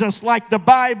Jesus like the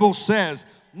Bible says,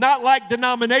 not like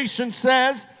denomination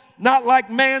says, not like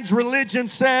man's religion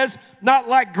says, not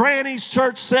like Granny's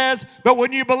church says, but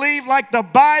when you believe like the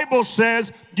Bible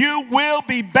says, you will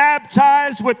be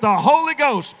baptized with the Holy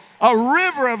Ghost, a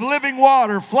river of living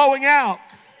water flowing out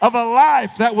of a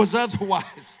life that was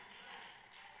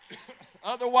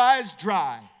otherwise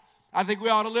dry. I think we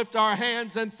ought to lift our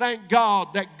hands and thank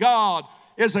God that God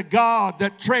is a God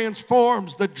that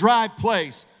transforms the dry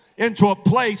place into a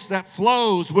place that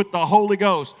flows with the Holy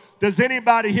Ghost. Does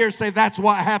anybody here say that's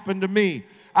what happened to me?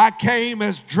 I came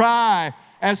as dry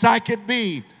as I could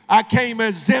be. I came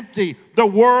as empty. The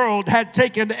world had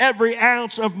taken every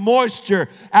ounce of moisture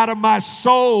out of my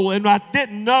soul, and I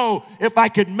didn't know if I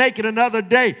could make it another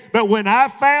day. But when I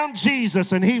found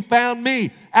Jesus and he found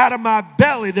me, out of my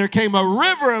belly there came a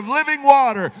river of living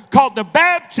water called the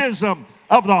baptism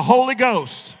of the Holy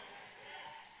Ghost.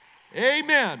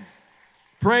 Amen.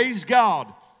 Praise God.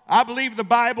 I believe the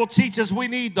Bible teaches we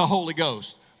need the Holy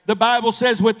Ghost. The Bible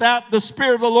says without the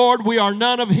Spirit of the Lord, we are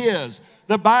none of his.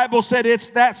 The Bible said it's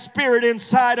that Spirit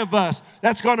inside of us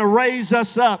that's going to raise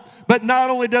us up. But not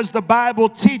only does the Bible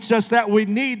teach us that we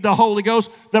need the Holy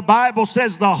Ghost, the Bible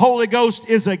says the Holy Ghost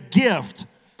is a gift.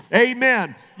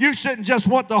 Amen. You shouldn't just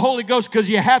want the Holy Ghost because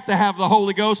you have to have the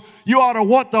Holy Ghost. You ought to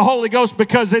want the Holy Ghost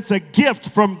because it's a gift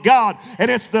from God,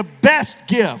 and it's the best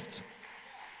gift.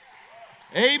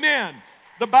 Amen.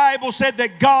 The Bible said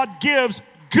that God gives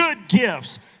good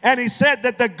gifts, and he said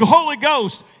that the Holy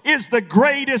Ghost is the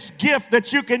greatest gift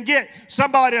that you can get.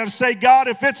 Somebody ought to say, God,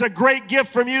 if it's a great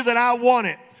gift from you, then I want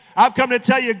it. I've come to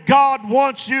tell you, God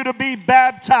wants you to be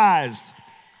baptized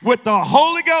with the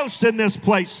Holy Ghost in this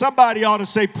place. Somebody ought to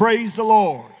say, praise the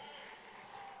Lord.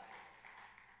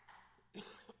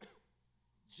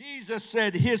 Jesus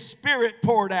said his Spirit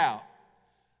poured out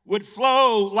would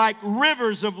flow like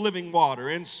rivers of living water.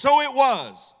 And so it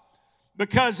was.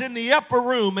 Because in the upper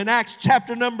room in Acts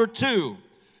chapter number 2,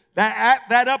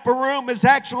 that upper room is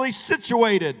actually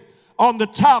situated on the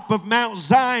top of Mount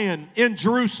Zion in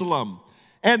Jerusalem.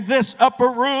 And this upper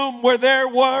room where there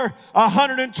were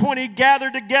 120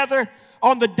 gathered together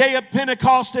on the day of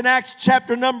Pentecost in Acts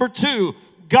chapter number 2,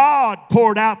 God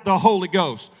poured out the Holy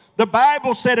Ghost. The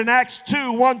Bible said in Acts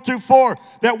 2, 1 through 4,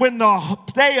 that when the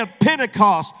day of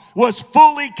Pentecost was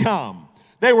fully come,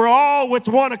 they were all with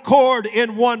one accord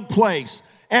in one place.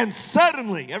 And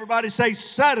suddenly, everybody say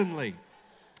suddenly.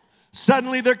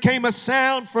 Suddenly there came a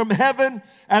sound from heaven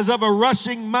as of a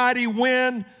rushing mighty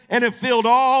wind, and it filled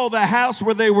all the house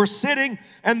where they were sitting.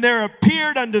 And there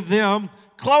appeared unto them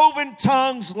cloven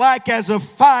tongues like as of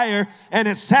fire, and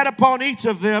it sat upon each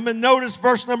of them. And notice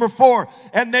verse number 4.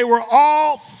 And they were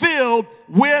all filled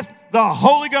with the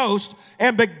Holy Ghost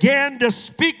and began to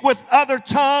speak with other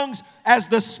tongues as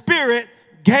the Spirit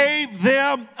gave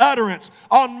them utterance.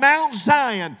 On Mount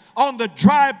Zion, on the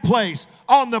dry place,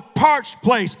 on the parched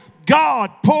place, God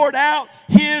poured out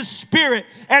his Spirit,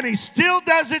 and he still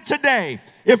does it today.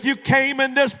 If you came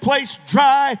in this place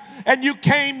dry and you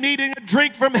came needing a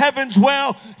drink from heaven's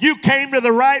well, you came to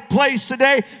the right place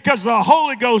today, because the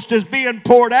Holy Ghost is being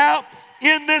poured out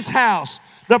in this house.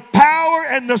 The power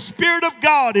and the Spirit of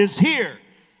God is here.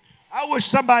 I wish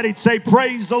somebody'd say,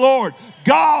 praise the Lord.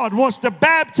 God wants to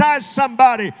baptize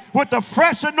somebody with the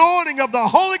fresh anointing of the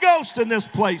Holy Ghost in this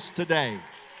place today.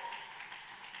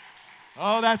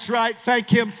 Oh, that's right. Thank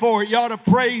him for it. You ought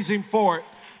to praise him for it.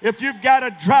 If you've got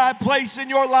a dry place in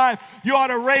your life, you ought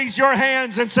to raise your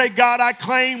hands and say, God, I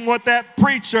claim what that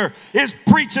preacher is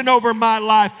preaching over my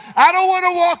life. I don't want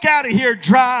to walk out of here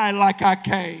dry like I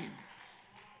came.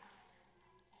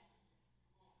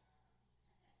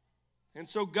 And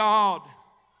so God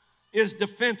is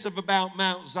defensive about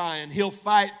Mount Zion. He'll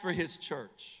fight for his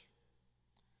church.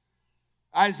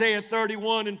 Isaiah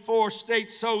 31:4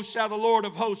 states, so shall the Lord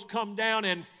of hosts come down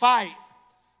and fight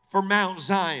for Mount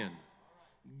Zion.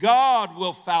 God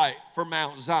will fight for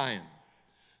Mount Zion.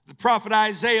 The prophet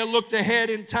Isaiah looked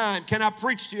ahead in time. Can I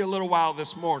preach to you a little while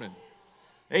this morning?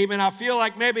 Amen. I feel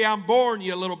like maybe I'm boring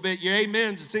you a little bit. Your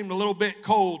amens seemed a little bit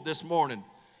cold this morning.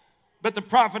 But the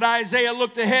prophet Isaiah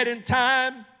looked ahead in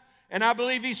time, and I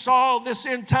believe he saw this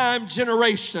end time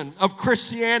generation of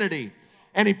Christianity.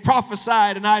 And he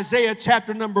prophesied in Isaiah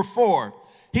chapter number 4.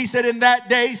 He said, in that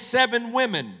day 7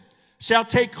 women shall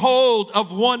take hold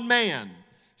of one man,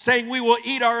 saying, we will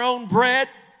eat our own bread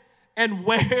and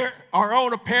wear our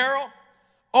own apparel.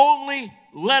 Only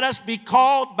let us be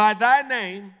called by thy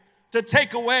name to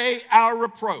take away our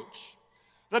reproach.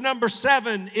 The number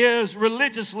 7 is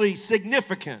religiously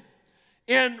significant.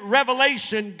 In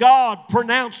Revelation, God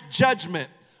pronounced judgment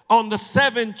on the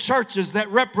 7 churches that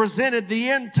represented the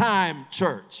end time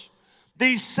church.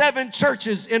 These 7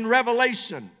 churches in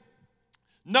Revelation.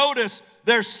 Notice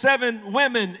there's 7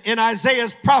 women in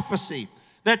Isaiah's prophecy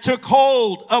that took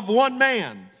hold of one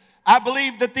man. I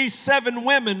believe that these 7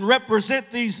 women represent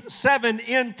these 7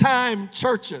 end time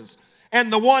churches.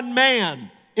 And the one man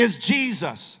is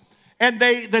Jesus. And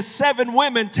the 7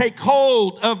 women take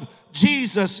hold of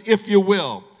Jesus, if you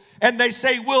will. And they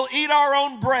say, we'll eat our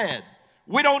own bread.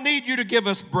 We don't need you to give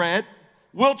us bread.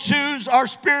 We'll choose our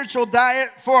spiritual diet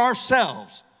for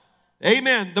ourselves.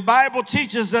 Amen. The Bible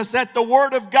teaches us that the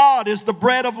Word of God is the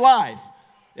bread of life.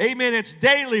 Amen. It's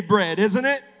daily bread, isn't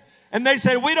it? And they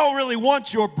say, we don't really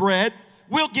want your bread.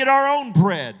 We'll get our own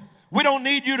bread. We don't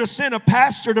need you to send a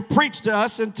pastor to preach to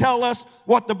us and tell us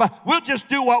what we'll just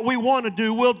do what we want to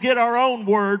do. We'll get our own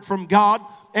word from God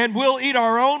and we'll eat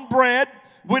our own bread.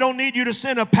 We don't need you to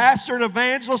send a pastor, an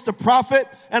evangelist, a prophet,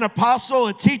 an apostle,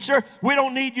 a teacher. We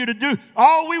don't need you to do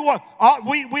all we want.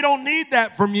 We don't need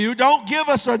that from you. Don't give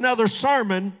us another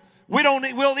sermon.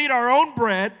 We'll eat our own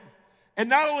bread. And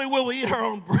not only will we eat our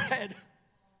own bread,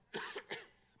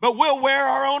 but we'll wear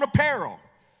our own apparel.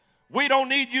 We don't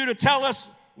need you to tell us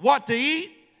what to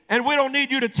eat, and we don't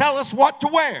need you to tell us what to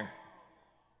wear.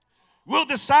 We'll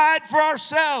decide for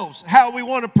ourselves how we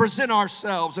want to present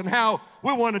ourselves and how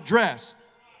we want to dress.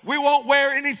 We won't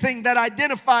wear anything that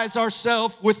identifies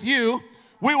ourselves with you.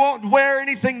 We won't wear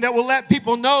anything that will let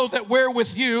people know that we're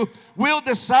with you. We'll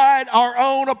decide our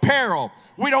own apparel.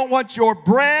 We don't want your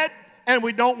bread and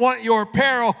we don't want your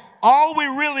apparel. All we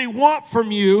really want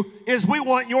from you is we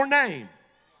want your name.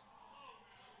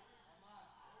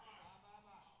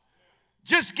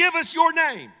 Just give us your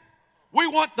name. We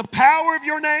want the power of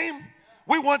your name.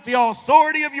 We want the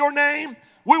authority of your name.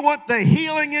 We want the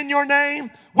healing in your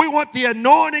name. We want the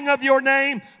anointing of your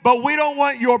name. But we don't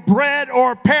want your bread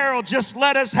or apparel. Just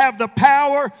let us have the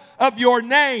power of your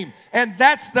name. And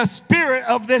that's the spirit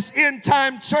of this end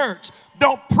time church.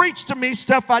 Don't preach to me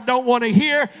stuff I don't want to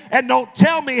hear, and don't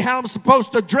tell me how I'm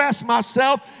supposed to dress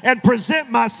myself and present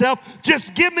myself.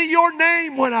 Just give me your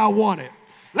name when I want it.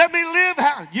 Let me live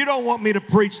how, you don't want me to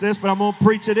preach this, but I'm going to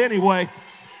preach it anyway.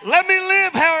 Let me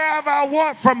live however I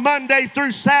want from Monday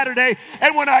through Saturday,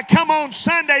 and when I come on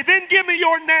Sunday, then give me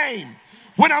your name.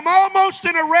 When I'm almost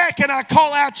in a wreck and I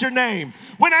call out your name.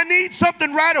 When I need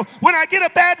something right, when I get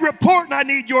a bad report and I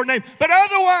need your name. But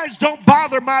otherwise, don't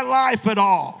bother my life at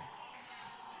all.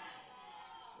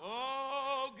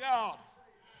 Oh, God.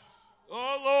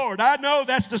 Oh, Lord, I know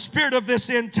that's the spirit of this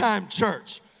end time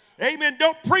church. Amen.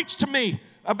 Don't preach to me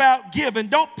about giving.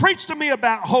 Don't preach to me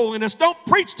about holiness. Don't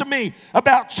preach to me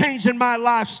about changing my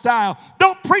lifestyle.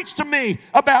 Don't preach to me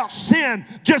about sin.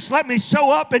 Just let me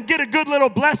show up and get a good little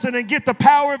blessing and get the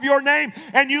power of your name,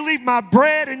 and you leave my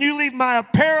bread and you leave my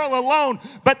apparel alone.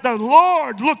 But the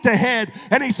Lord looked ahead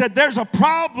and he said, there's a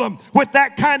problem with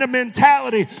that kind of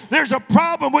mentality. There's a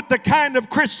problem with the kind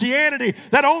of Christianity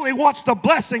that only wants the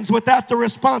blessings without the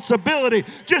responsibility.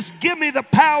 Just give me the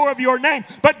power of your name,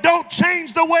 but don't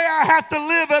change the way I have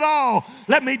to live at all.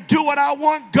 Let me do what I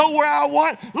want, go where I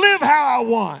want, live how I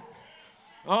want.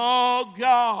 Oh,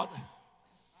 God.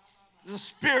 The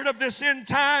spirit of this end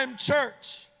time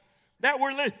church that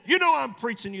we're living. You know I'm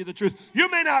preaching you the truth. You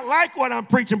may not like what I'm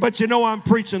preaching, but you know I'm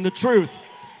preaching the truth.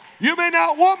 You may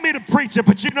not want me to preach it,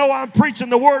 but you know I'm preaching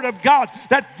the word of God,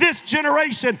 that this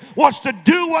generation wants to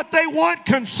do what they want,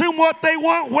 consume what they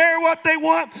want, wear what they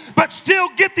want, but still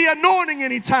get the anointing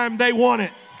anytime they want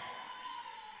it.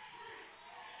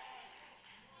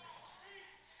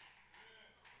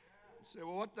 Say,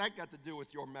 well, what's that got to do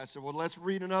with your message? Well, let's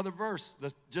read another verse.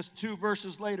 Just 2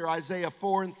 verses later, Isaiah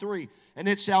 4:3. And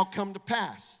it shall come to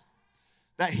pass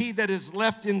that he that is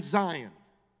left in Zion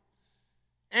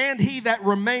and he that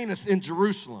remaineth in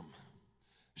Jerusalem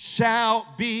shall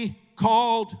be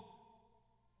called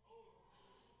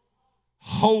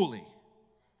holy,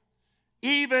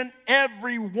 even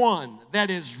every one that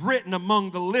is written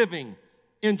among the living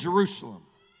in Jerusalem.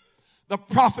 The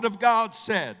prophet of God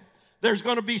said, there's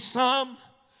going to be some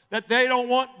that they don't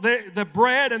want the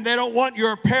bread and they don't want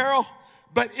your apparel.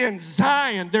 But in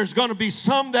Zion, there's going to be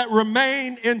some that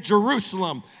remain in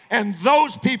Jerusalem. And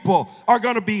those people are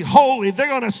going to be holy. They're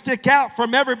going to stick out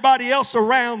from everybody else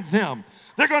around them.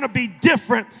 They're going to be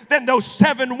different than those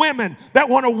 7 women that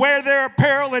want to wear their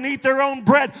apparel and eat their own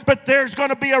bread. But there's going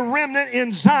to be a remnant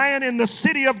in Zion, in the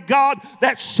city of God,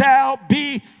 that shall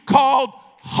be called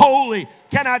holy.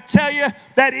 Can I tell you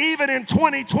that even in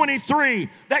 2023,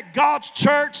 that God's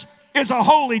church is a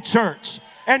holy church,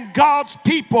 and God's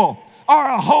people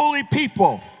are a holy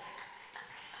people.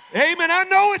 Amen. I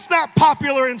know it's not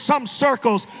popular in some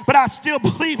circles, but I still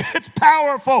believe it's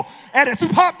powerful and it's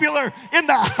popular in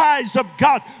the eyes of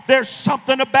God. There's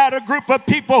something about a group of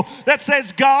people that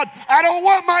says, God, I don't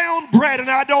want my own bread and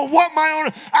I don't want my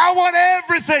own, I want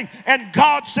everything. And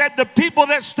God said the people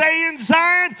that stay in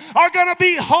Zion are going to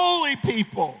be holy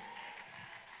people.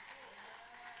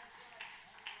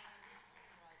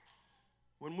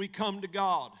 When we come to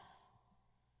God,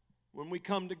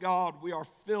 we are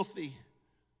filthy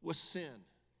with sin,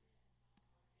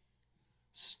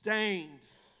 stained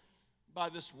by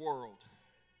this world.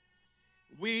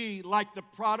 We, like the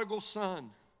prodigal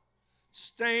son,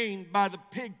 stained by the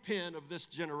pig pen of this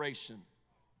generation.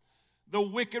 The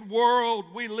wicked world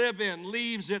we live in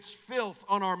leaves its filth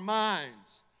on our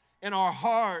minds, in our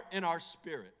heart, in our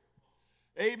spirit.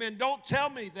 Amen. Don't tell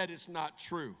me that it's not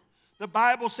true. The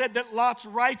Bible said that Lot's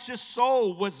righteous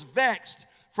soul was vexed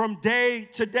from day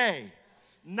to day,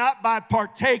 not by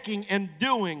partaking and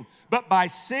doing, but by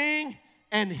seeing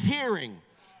and hearing.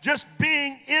 Just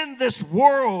being in this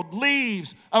world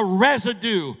leaves a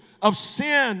residue of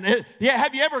sin.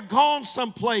 Have you ever gone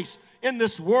someplace in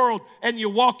this world and you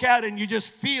walk out and you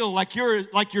just feel like you're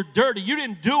dirty? You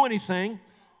didn't do anything.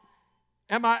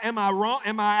 Am I wrong?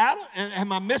 Am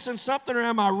I missing something, or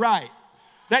am I right?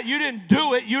 That you didn't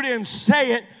do it, you didn't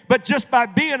say it, but just by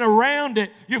being around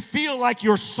it, you feel like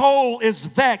your soul is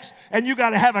vexed, and you got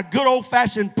to have a good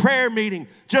old-fashioned prayer meeting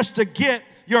just to get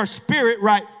your spirit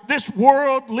right. This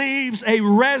world leaves a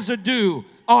residue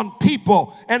on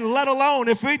people, and let alone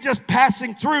if we just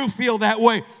passing through feel that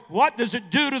way, what does it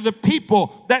do to the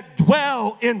people that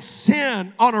dwell in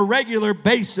sin on a regular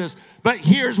basis? But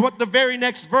here's what the very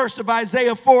next verse of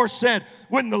Isaiah 4 said.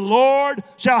 When the Lord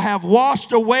shall have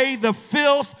washed away the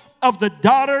filth of the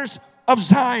daughters of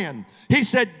Zion. He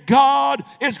said God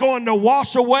is going to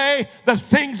wash away the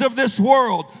things of this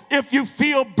world. If you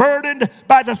feel burdened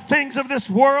by the things of this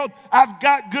world, I've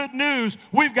got good news.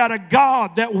 We've got a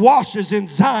God that washes in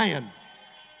Zion.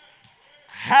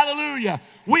 Hallelujah.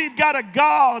 We've got a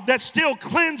God that still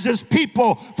cleanses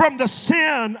people from the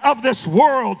sin of this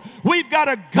world. We've got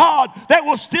a God that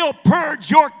will still purge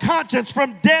your conscience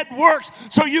from dead works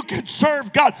so you can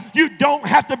serve God. You don't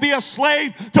have to be a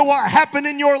slave to what happened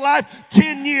in your life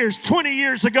 10 years, 20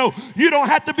 years ago. You don't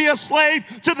have to be a slave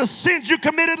to the sins you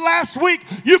committed last week.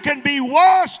 You can be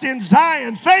washed in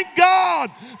Zion. Thank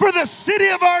God for the city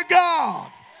of our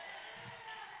God.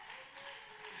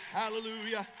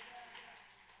 Hallelujah.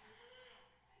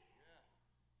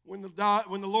 When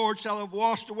the Lord shall have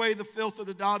washed away the filth of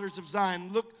the daughters of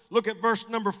Zion. Look at verse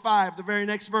number 5, the very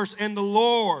next verse. And the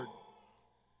Lord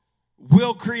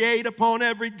will create upon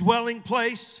every dwelling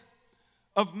place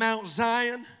of Mount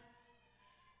Zion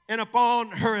and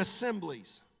upon her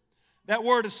assemblies. That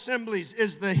word assemblies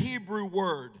is the Hebrew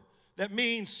word that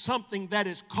means something that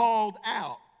is called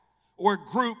out, or a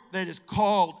group that is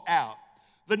called out.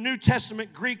 The New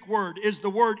Testament Greek word is the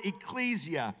word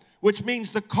ecclesia, which means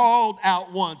the called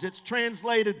out ones. It's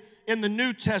translated in the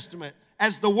New Testament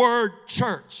as the word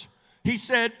church. He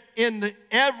said, in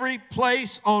every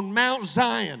place on Mount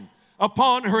Zion,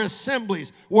 upon her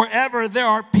assemblies, wherever there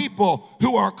are people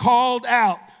who are called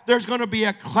out, there's going to be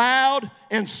a cloud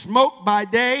and smoke by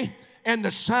day and the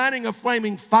shining of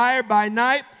flaming fire by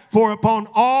night, for upon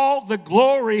all the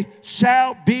glory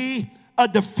shall be a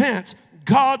defense.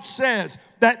 God says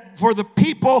that for the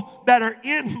people that are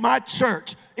in my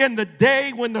church, in the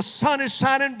day when the sun is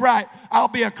shining bright, I'll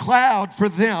be a cloud for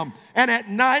them. And at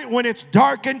night when it's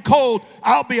dark and cold,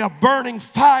 I'll be a burning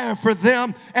fire for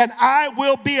them. And I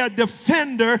will be a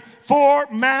defender for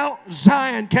Mount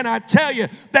Zion. Can I tell you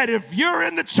that if you're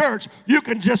in the church, you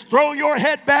can just throw your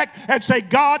head back and say,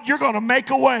 God, you're going to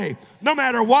make a way. No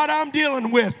matter what I'm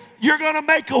dealing with, you're going to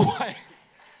make a way.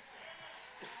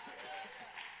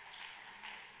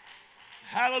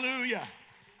 Hallelujah.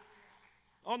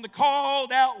 On the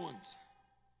called out ones.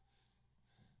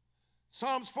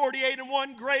 Psalms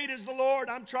 48:1, great is the Lord.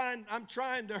 I'm trying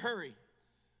to hurry.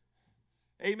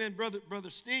 Amen. Brother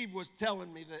Steve was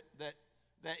telling me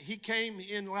that he came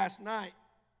in last night.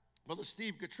 Brother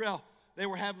Steve Cottrell, they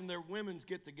were having their women's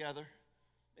get together,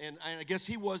 and I guess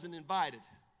he wasn't invited.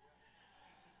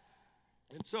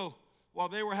 And so while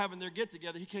they were having their get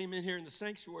together, he came in here in the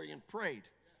sanctuary and prayed.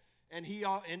 And he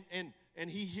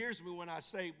hears me when I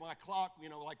say my clock,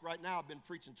 like right now I've been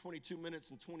preaching 22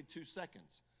 minutes and 22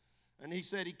 seconds. And he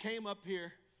said he came up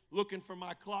here looking for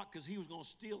my clock because he was going to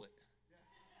steal it.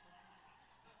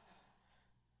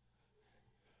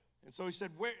 And so he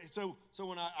said, so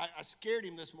when I scared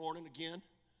him this morning again,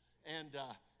 and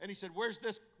he said, where's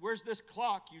this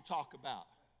clock you talk about?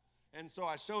 And so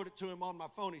I showed it to him on my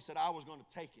phone. He said I was going to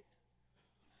take it.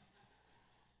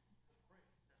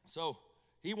 So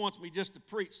he wants me just to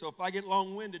preach. So if I get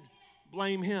long-winded,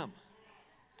 blame him.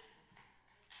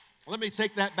 Let me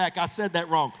take that back. I said that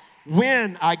wrong.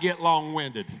 When I get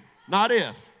long-winded, not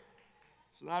if.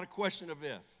 It's not a question of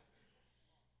if.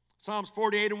 Psalms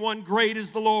 48:1, great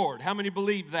is the Lord. How many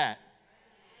believe that?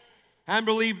 How many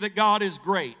believe that God is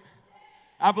great?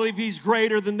 I believe he's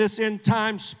greater than this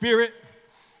end-time spirit.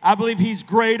 I believe he's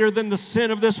greater than the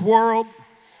sin of this world.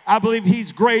 I believe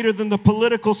he's greater than the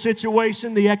political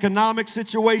situation, the economic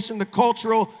situation, the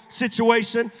cultural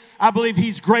situation. I believe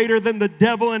he's greater than the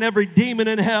devil and every demon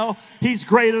in hell. He's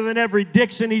greater than every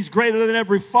addiction. He's greater than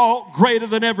every fault, greater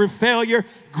than every failure,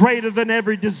 greater than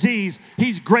every disease.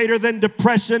 He's greater than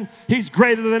depression. He's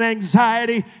greater than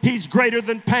anxiety. He's greater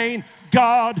than pain.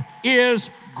 God is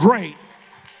great.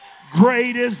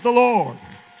 Great is the Lord.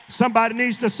 Somebody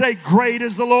needs to say, great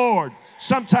is the Lord.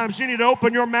 Sometimes you need to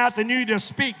open your mouth and you need to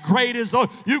speak, great is the Lord.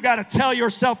 You got to tell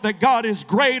yourself that God is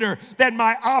greater than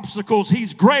my obstacles.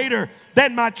 He's greater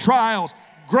than my trials.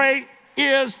 Great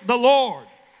is the Lord.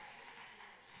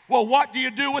 Well, what do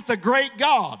you do with the great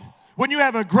God? When you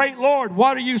have a great Lord,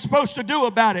 what are you supposed to do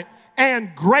about it? And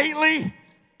greatly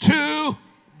to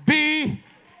be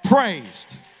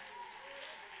praised.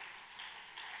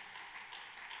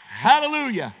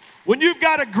 Hallelujah. When you've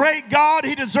got a great God,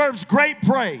 he deserves great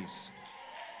praise.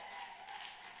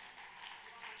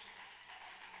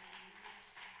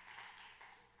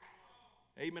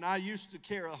 Amen. I used to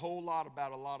care a whole lot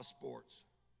about a lot of sports.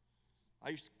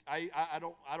 I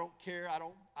don't care.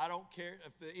 I don't care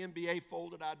if the NBA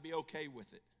folded. I'd be okay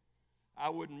with it.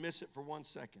 I wouldn't miss it for 1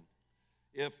 second.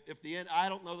 I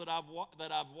don't know that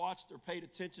I've watched or paid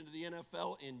attention to the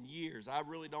NFL in years. I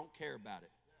really don't care about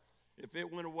it. If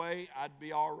it went away, I'd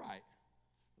be all right.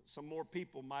 Some more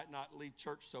people might not leave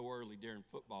church so early during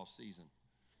football season.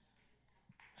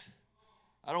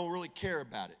 I don't really care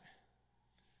about it.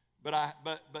 But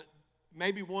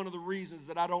maybe one of the reasons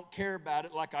that I don't care about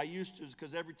it like I used to is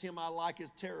because every team I like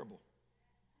is terrible.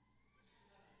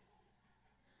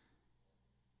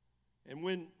 And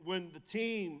when the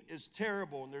team is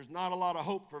terrible and there's not a lot of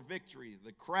hope for victory,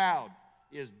 the crowd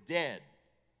is dead.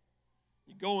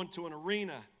 You go into an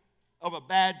arena of a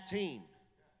bad team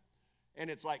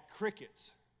and it's like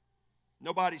crickets.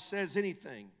 Nobody says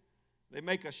anything. They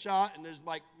make a shot and there's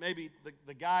like maybe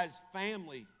the guy's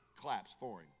family claps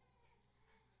for him.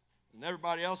 And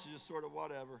everybody else is just sort of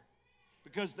whatever.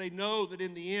 Because they know that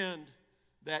in the end,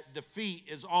 that defeat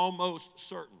is almost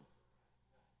certain.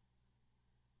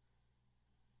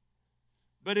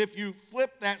 But if you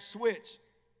flip that switch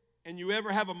and you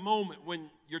ever have a moment when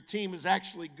your team is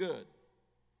actually good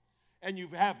and you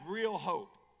have real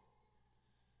hope,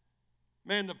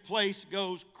 man, the place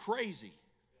goes crazy.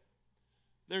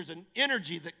 There's an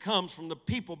energy that comes from the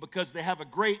people because they have a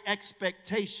great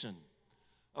expectation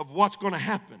of what's going to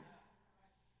happen.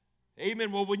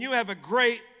 Amen. Well, when you have a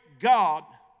great God,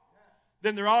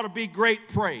 then there ought to be great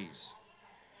praise.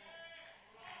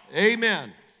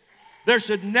 Amen. There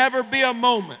should never be a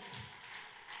moment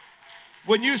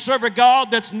when you serve a God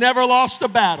that's never lost a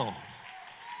battle,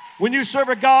 when you serve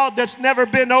a God that's never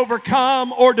been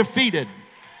overcome or defeated,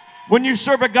 when you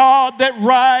serve a God that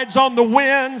rides on the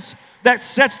winds, that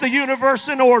sets the universe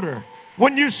in order,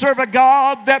 when you serve a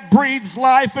God that breathes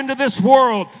life into this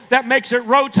world, that makes it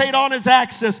rotate on his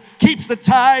axis, keeps the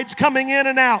tides coming in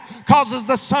and out, causes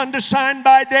the sun to shine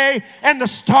by day and the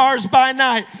stars by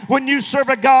night. When you serve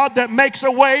a God that makes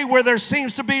a way where there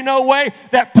seems to be no way,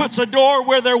 that puts a door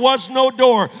where there was no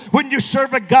door. When you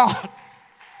serve a God,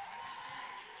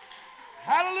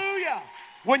 hallelujah,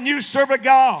 when you serve a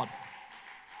God,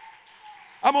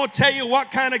 I'm going to tell you what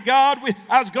kind of God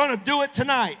I was going to do it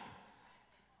tonight.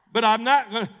 But I'm not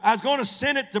going to, I was going to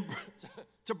send it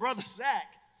to Brother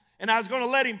Zach. And I was going to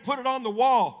let him put it on the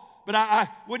wall. But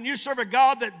when you serve a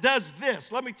God that does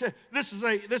this, let me tell you, this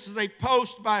is a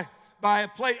post by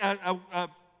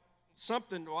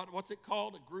something, what's it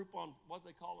called? A group on, what do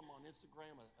they call them on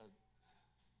Instagram? A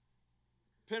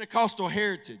Pentecostal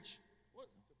Heritage.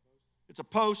 It's a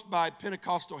post by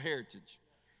Pentecostal Heritage.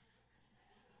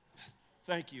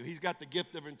 Thank you. He's got the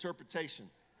gift of interpretation.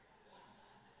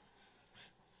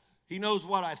 He knows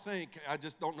what I think. I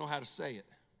just don't know how to say it.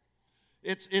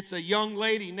 It's a young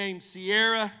lady named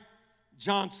Sierra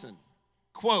Johnson.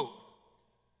 Quote,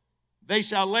 they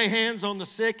shall lay hands on the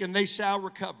sick and they shall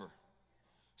recover.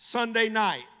 Sunday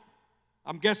night,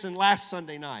 I'm guessing last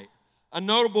Sunday night, a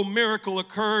notable miracle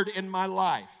occurred in my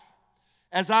life.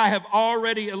 As I have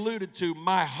already alluded to,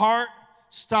 my heart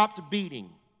stopped beating.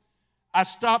 I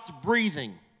stopped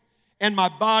breathing. and my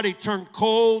body turned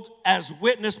cold as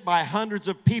witnessed by hundreds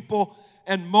of people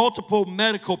and multiple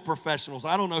medical professionals.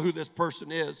 I don't know who this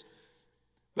person is,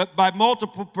 but by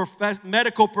multiple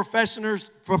medical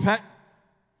professionals.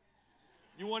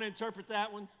 You want to interpret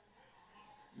that one?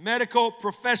 Medical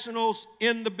professionals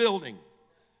in the building.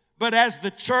 But as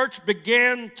the church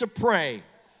began to pray,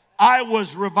 I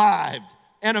was revived.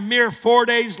 And a mere 4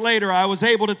 days later, I was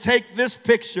able to take this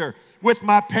picture with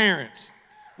my parents.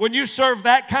 When you serve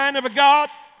that kind of a God,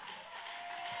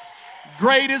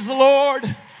 great is the Lord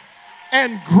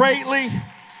and greatly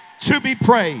to be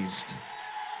praised.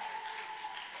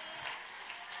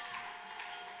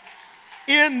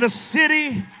 In the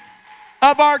city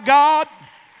of our God,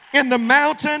 in the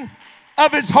mountain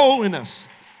of his holiness.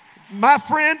 My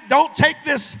friend, don't take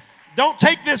this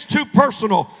too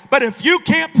personal. But if you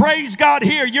can't praise God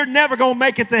here, you're never going to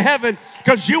make it to heaven,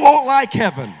 because you won't like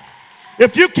heaven.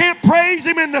 If you can't praise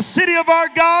him in the city of our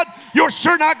God, you're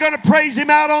sure not going to praise him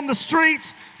out on the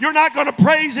streets. You're not going to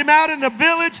praise him out in the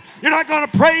village. You're not going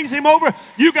to praise him over.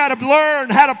 You got to learn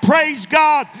how to praise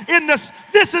God in this.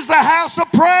 This is the house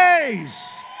of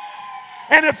praise.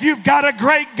 And if you've got a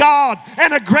great God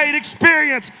and a great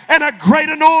experience and a great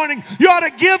anointing, you ought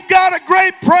to give God a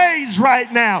great praise right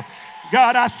now.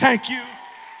 God, I thank you.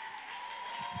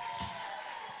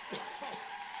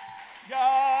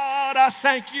 God, I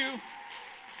thank you.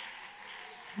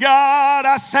 God,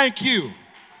 I thank you.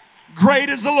 Great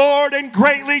is the Lord and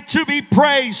greatly to be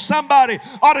praised. Somebody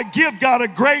ought to give God a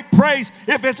great praise.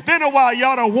 If it's been a while, you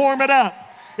ought to warm it up.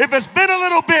 If it's been a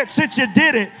little bit since you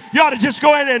did it, you ought to just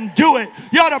go ahead and do it.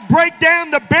 You ought to break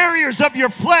down the barriers of your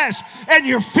flesh and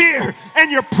your fear and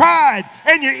your pride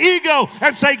and your ego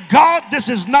and say, God, this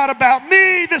is not about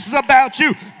me. This is about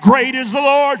you. Great is the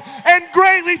Lord and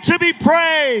greatly to be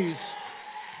praised.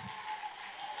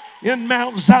 In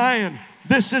Mount Zion,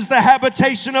 this is the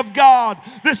habitation of God.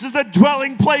 This is the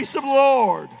dwelling place of the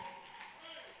Lord.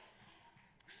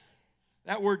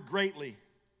 That word greatly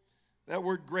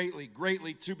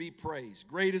greatly to be praised.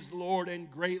 Great is the Lord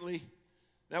and greatly.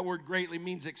 That word greatly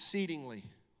means exceedingly.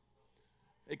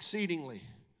 Exceedingly.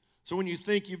 So when you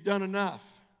think you've done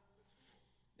enough,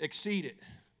 exceed it.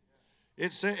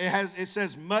 It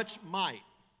says much might.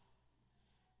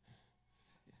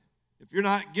 If you're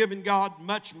not giving God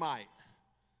much might,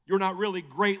 you're not really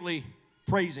greatly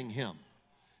praising him.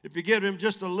 If you give him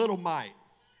just a little might,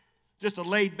 just a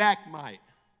laid back might,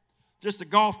 just a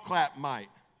golf clap might,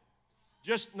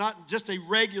 just a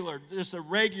regular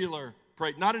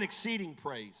praise, not an exceeding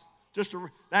praise.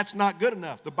 That's not good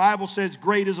enough. The Bible says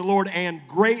great is the Lord and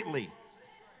greatly.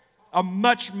 A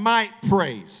much might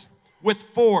praise with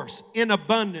force, in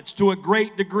abundance, to a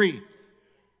great degree.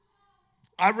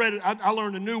 I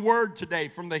learned a new word today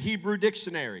from the Hebrew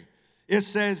dictionary. It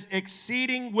says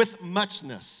exceeding with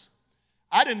muchness.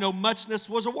 I didn't know muchness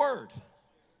was a word.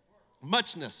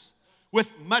 Muchness.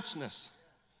 With muchness.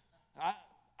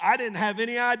 I didn't have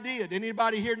any idea. Did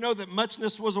anybody here know that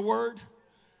muchness was a word?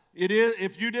 It is.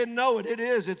 If you didn't know it, it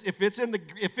is. If it's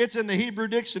in the Hebrew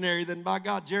dictionary, then by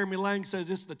God, Jeremy Lang says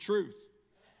it's the truth.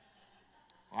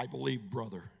 I believe,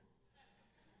 brother.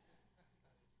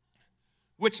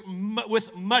 With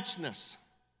muchness.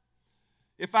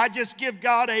 If I just give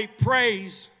God a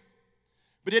praise,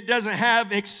 but it doesn't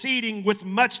have exceeding with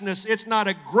muchness, it's not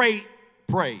a great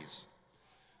praise.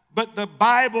 But the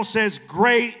Bible says,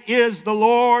 great is the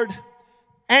Lord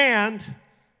and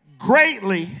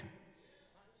greatly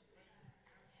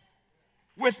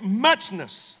with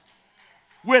muchness,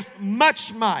 with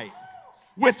much might,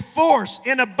 with force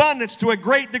in abundance to a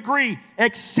great degree,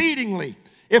 exceedingly.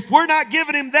 If we're not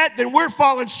giving him that, then we're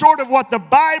falling short of what the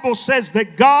Bible says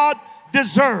that God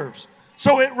deserves.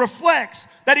 So it reflects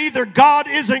that either God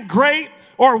isn't great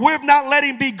or we've not let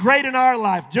him be great in our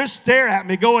life. Just stare at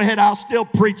me. Go ahead. I'll still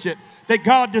preach it. That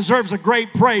God deserves a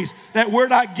great praise. That we're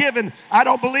not given. I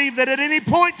don't believe that at any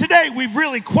point today we've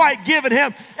really quite given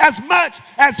him as much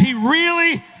as he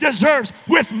really deserves,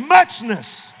 with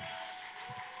muchness.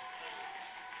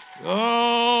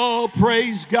 Oh,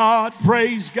 praise God.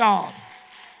 Praise God.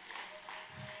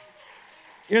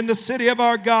 In the city of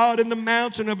our God, in the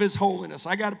mountain of his holiness.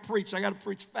 I got to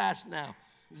preach fast now.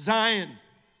 Zion.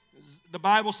 The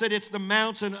Bible said it's the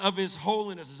mountain of his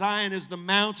holiness. Zion is the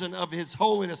mountain of his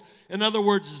holiness. In other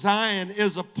words, Zion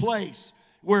is a place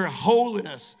where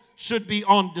holiness should be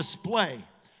on display,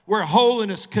 where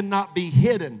holiness cannot be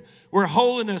hidden, where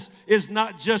holiness is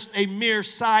not just a mere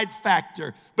side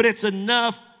factor, but it's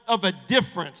enough of a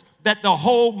difference that the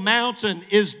whole mountain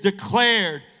is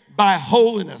declared by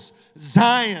holiness.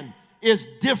 Zion is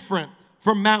different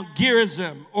from Mount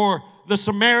Gerizim or the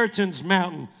Samaritan's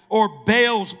mountain or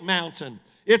Baal's mountain.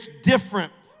 It's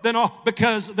different than all,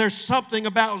 because there's something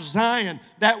about Zion.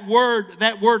 That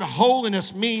word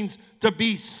holiness means to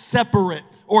be separate,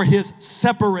 or his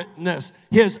separateness,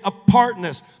 his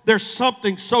apartness. There's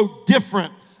something so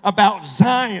different about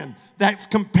Zion that's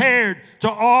compared to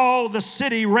all the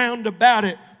city round about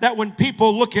it, that when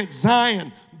people look at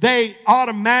Zion, they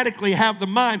automatically have the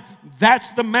mind, that's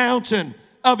the mountain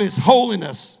of his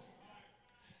holiness.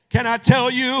 Can I tell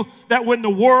you that when the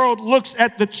world looks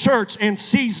at the church and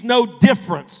sees no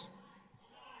difference,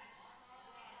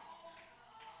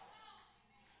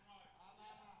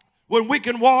 when we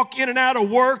can walk in and out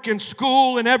of work and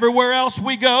school and everywhere else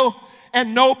we go,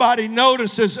 and nobody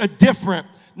notices a difference,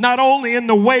 not only in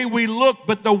the way we look,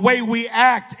 but the way we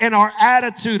act and our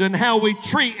attitude and how we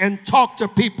treat and talk to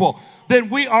people, then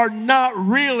we are not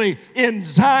really in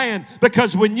Zion.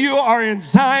 Because when you are in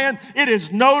Zion, it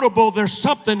is notable. There's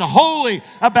something holy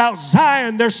about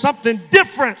Zion. There's something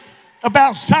different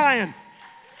about Zion.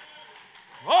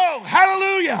 Oh,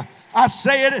 hallelujah. I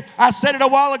said it a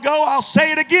while ago, I'll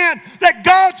say it again, that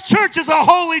God's church is a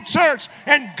holy church,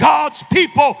 and God's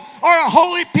people are a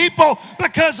holy people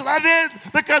because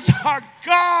our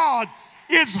God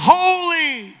is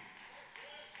holy.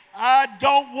 I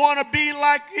don't want to be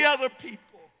like the other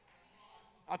people.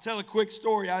 I'll tell a quick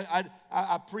story.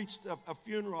 I preached a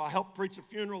funeral. I helped preach a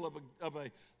funeral of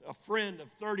a friend of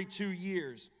 32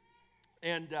 years.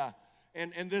 And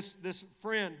this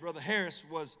friend, Brother Harris,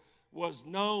 was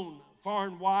known far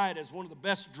and wide as one of the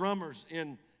best drummers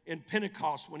in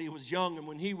Pentecost when he was young. And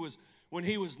when he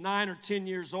was 9 or 10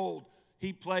 years old,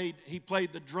 he played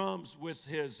the drums with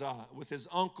his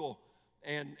uncle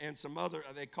and some other,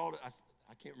 they called it,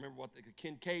 I can't remember what, the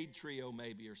Kincaid Trio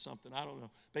maybe or something, I don't know.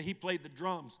 But he played the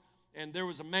drums. And there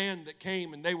was a man that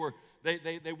came, and they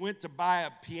went to buy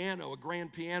a piano, a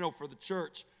grand piano for the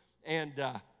church. And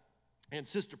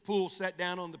Sister Poole sat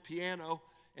down on the piano,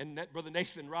 and Brother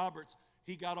Nathan Roberts,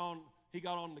 he got on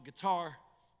the guitar,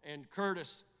 and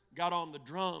Curtis got on the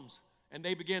drums, and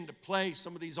they began to play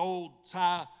some of these old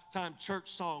time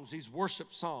church songs, these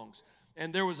worship songs.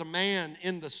 And there was a man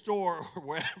in the store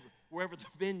or wherever the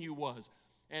venue was,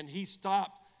 and he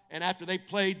stopped, and after they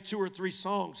played 2 or 3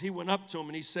 songs, he went up to him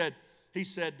and he said,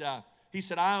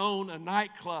 I own a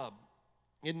nightclub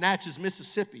in Natchez,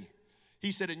 Mississippi.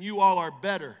 He said, and you all are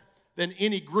better than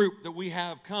any group that we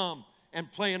have come and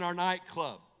play in our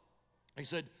nightclub. He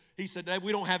said that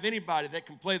we don't have anybody that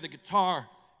can play the guitar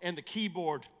and the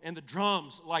keyboard and the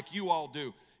drums like you all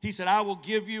do. He said, I will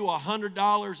give you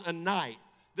 $100 a night.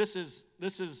 This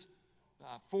is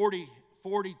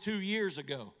 42 years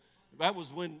ago. That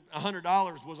was when $100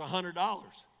 was $100.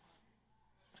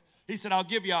 He said, I'll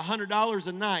give you $100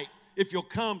 a night if you'll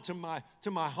come to my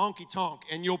honky tonk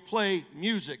and you'll play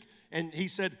music. And he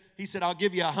said, I'll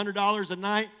give you $100 a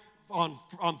night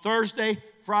on Thursday,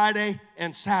 Friday,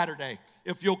 and Saturday.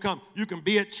 If you'll come, you can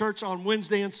be at church on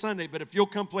Wednesday and Sunday, but if you'll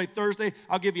come play Thursday,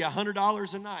 I'll give you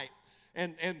 $100 a night.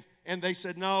 And they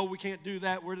said, no, we can't do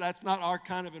that. That's not our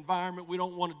kind of environment. We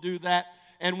don't want to do that.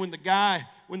 And when the guy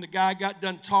got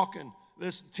done talking,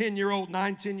 this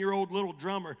 10-year-old little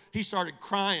drummer, he started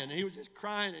crying. And he was just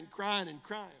crying and crying and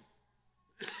crying.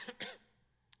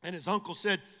 And his uncle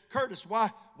said, Curtis,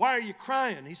 why are you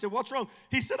crying? He said, what's wrong?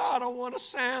 He said, I don't want to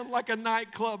sound like a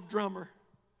nightclub drummer.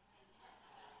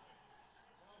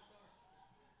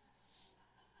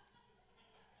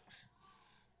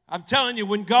 I'm telling you,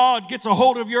 when God gets a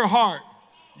hold of your heart,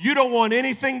 you don't want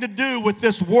anything to do with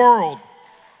this world.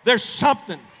 There's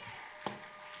something.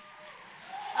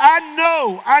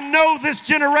 I know this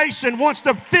generation wants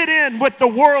to fit in with the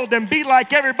world and be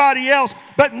like everybody else,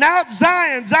 but now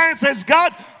Zion says,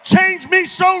 God, change me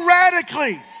so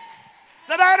radically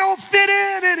that I don't fit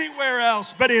in anywhere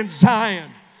else but in Zion.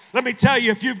 Let me tell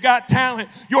you, if you've got talent,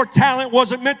 your talent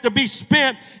wasn't meant to be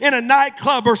spent in a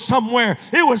nightclub or somewhere.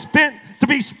 It was spent to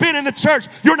be spent in the church.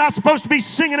 You're not supposed to be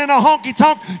singing in a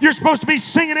honky-tonk. You're supposed to be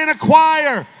singing in a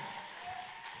choir.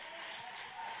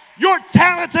 Your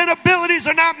talents and abilities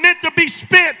are not meant to be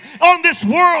spent on this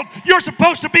world. You're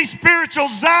supposed to be spiritual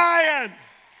Zion.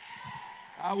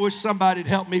 I wish somebody'd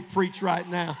help me preach right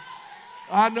now.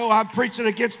 I know I'm preaching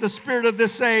against the spirit of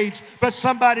this age, but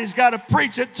somebody's got to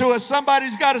preach it to us.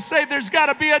 Somebody's got to say there's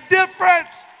got to be a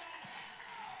difference.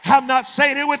 I'm not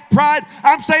saying it with pride.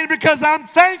 I'm saying it because I'm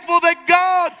thankful that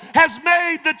God has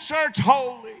made the church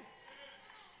holy.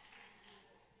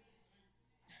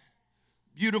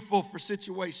 Beautiful for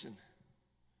situation.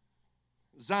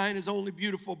 Zion is only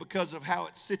beautiful because of how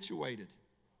it's situated.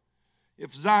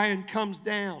 If Zion comes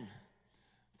down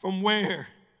from where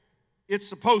it's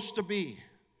supposed to be,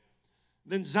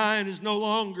 then Zion is no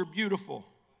longer beautiful.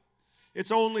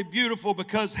 It's only beautiful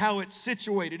because how it's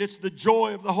situated. It's the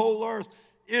joy of the whole earth.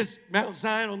 Is Mount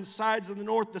Zion on the sides of the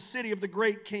north, the city of the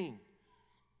great king.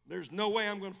 There's no way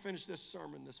I'm going to finish this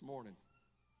sermon this morning.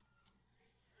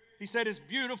 He said it's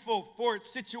beautiful for its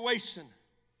situation.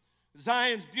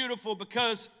 Zion's beautiful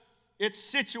because it's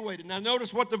situated. Now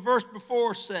notice what the verse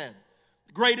before said.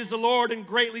 Great is the Lord and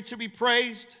greatly to be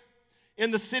praised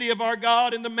in the city of our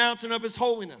God, in the mountain of his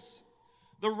holiness.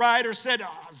 The writer said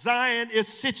Zion is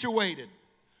situated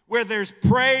where there's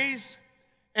praise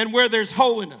and where there's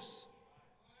holiness.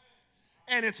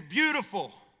 And it's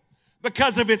beautiful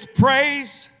because of its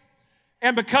praise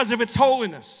and because of its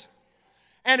holiness.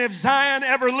 And if Zion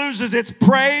ever loses its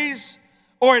praise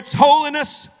or its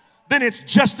holiness, then it's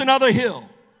just another hill.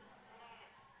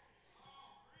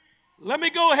 Let me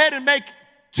go ahead and make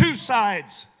two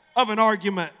sides of an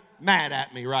argument mad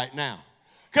at me right now.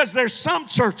 Because there's some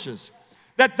churches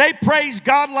that they praise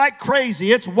God like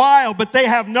crazy. It's wild, but they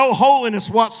have no holiness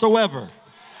whatsoever.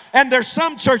 And there's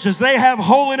some churches, they have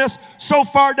holiness so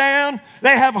far down, they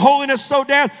have holiness so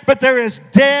down, but they're as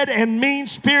dead and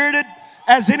mean-spirited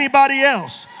as anybody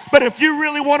else. But if you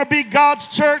really want to be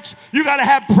God's church, you got to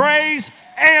have praise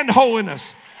and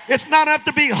holiness. It's not enough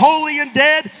to be holy and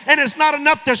dead, and it's not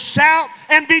enough to shout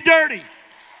and be dirty.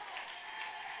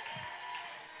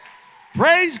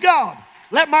 Praise God.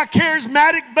 Let my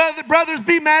charismatic brothers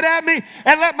be mad at me,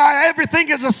 and let my everything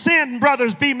is a sin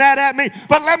brothers be mad at me.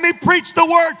 But let me preach the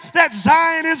word that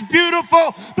Zion is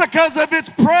beautiful because of its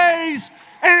praise.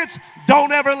 And it's,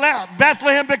 don't ever let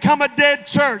Bethlehem become a dead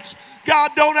church.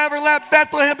 God, don't ever let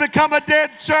Bethlehem become a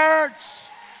dead church.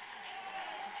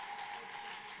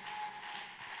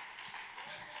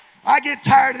 I get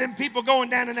tired of them people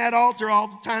going down in that altar all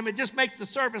the time. It just makes the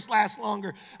service last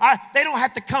longer. They don't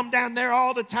have to come down there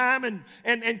all the time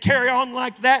and carry on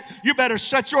like that. You better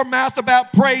shut your mouth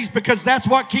about praise, because that's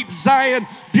what keeps Zion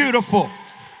beautiful.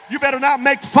 You better not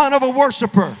make fun of a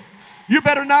worshiper. You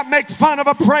better not make fun of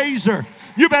a praiser.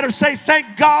 You better say,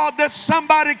 thank God that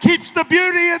somebody keeps the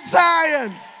beauty in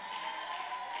Zion.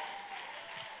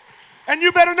 And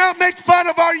you better not make fun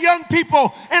of our young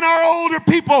people and our older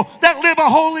people that live a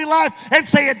holy life and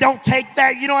say, it don't take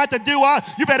that. You don't have to do all.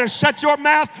 You better shut your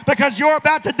mouth, because you're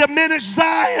about to diminish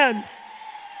Zion.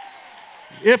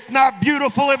 If not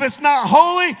beautiful, if it's not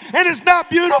holy, and it's not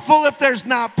beautiful if there's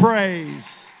not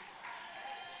praise.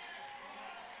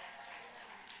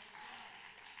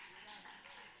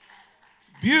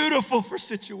 Beautiful for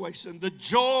situation. The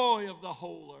joy of the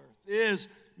whole earth is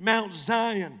Mount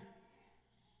Zion.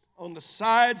 On the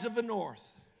sides of the north,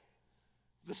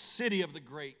 the city of the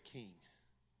great king.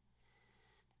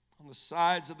 On the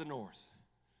sides of the north,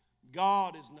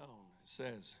 God is known, it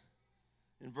says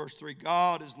in verse 3,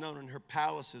 God is known in her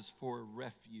palaces for a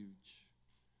refuge.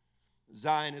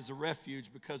 Zion is a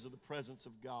refuge because of the presence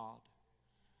of God.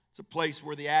 It's a place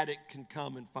where the addict can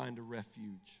come and find a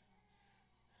refuge.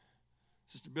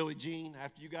 Sister Billie Jean,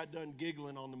 after you got done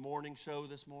giggling on the morning show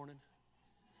this morning,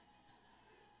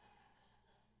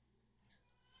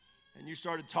 and you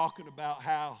started talking about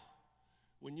how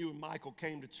when you and Michael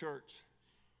came to church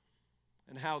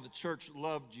and how the church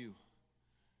loved you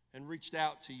and reached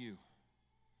out to you.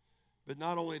 But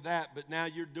not only that, but now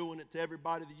you're doing it to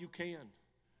everybody that you can.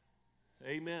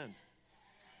 Amen.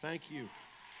 Thank you.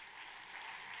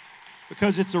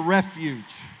 Because it's a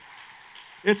refuge.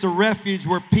 It's a refuge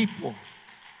where people.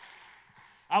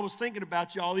 I was thinking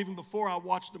about y'all even before I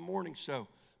watched the morning show,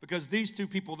 because these two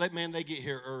people, they get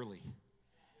here early.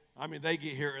 I mean, they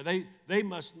get here. They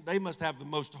must have the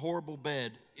most horrible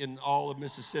bed in all of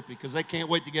Mississippi, because they can't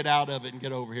wait to get out of it and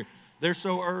get over here. They're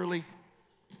so early.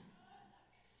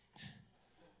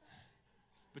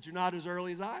 But you're not as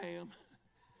early as I am.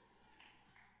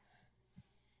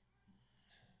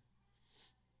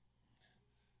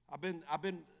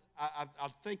 I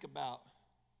think about,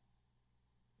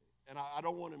 and I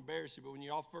don't want to embarrass you, but when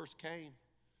y'all first came,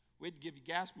 we had to give you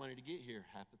gas money to get here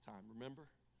half the time, remember?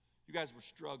 You guys were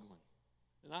struggling.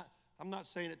 And I'm not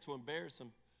saying it to embarrass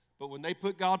them, but when they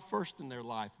put God first in their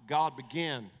life, God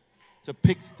began to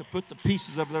put the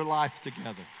pieces of their life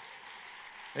together.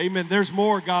 Amen. There's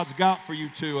more God's got for you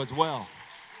too as well.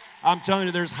 I'm telling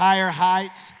you, there's higher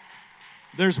heights.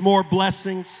 There's more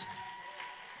blessings.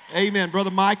 Amen.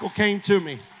 Brother Michael came to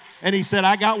me and he said,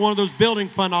 I got one of those building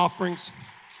fund offerings.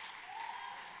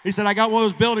 He said, I got one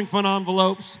of those building fund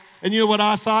envelopes. And you know what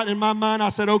I thought in my mind? I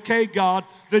said, okay, God,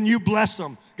 then you bless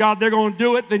them. God, they're going to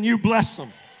do it, then you bless them.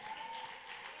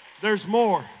 There's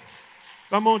more.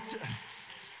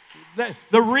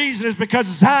 The reason is because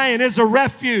Zion is a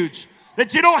refuge.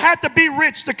 That you don't have to be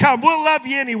rich to come. We'll love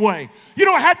you anyway. You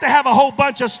don't have to have a whole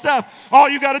bunch of stuff. All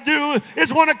you got to do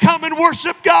is want to come and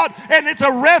worship God. And it's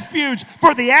a refuge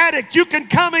for the addict. You can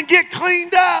come and get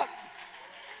cleaned up.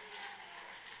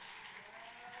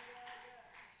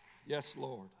 Yes,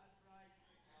 Lord.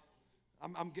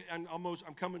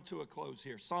 I'm coming to a close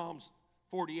here. Psalms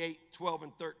 48, 12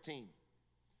 and 13.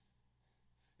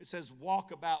 It says,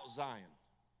 walk about Zion.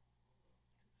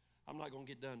 I'm not going to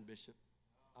get done, Bishop.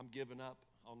 I'm giving up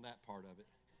on that part of it.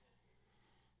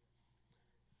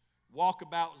 Walk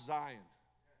about Zion.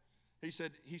 He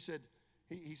said,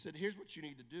 here's what you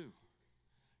need to do.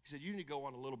 He said, you need to go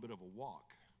on a little bit of a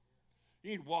walk.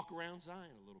 You need to walk around Zion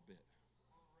a little bit.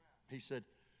 He said,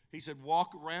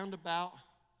 walk around about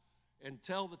and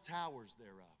tell the towers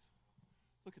thereof.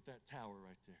 Look at that tower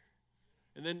right there.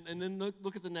 And then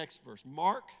look at the next verse.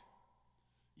 Mark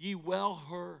ye well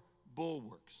her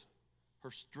bulwarks,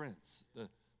 her strengths, the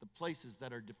places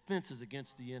that are defenses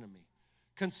against the enemy.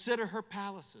 Consider her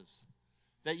palaces,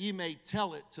 that ye may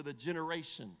tell it to the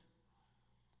generation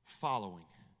following.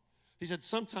 He said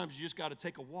sometimes you just got to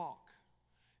take a walk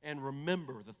and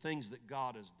remember the things that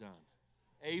God has done.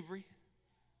 Avery,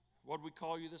 what did we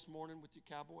call you this morning with your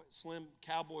cowboy?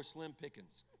 Slim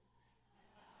Pickens.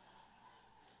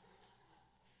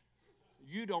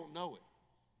 You don't know it.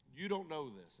 You don't know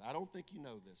this. I don't think you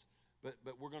know this. But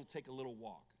we're going to take a little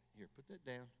walk. Here, put that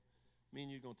down. Me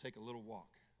and you are going to take a little walk.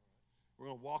 We're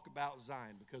going to walk about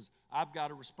Zion because I've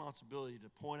got a responsibility to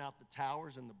point out the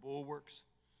towers and the bulwarks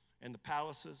and the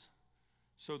palaces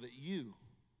so that you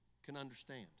can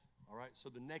understand, all right? So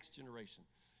the next generation.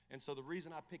 And so the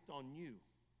reason I picked on you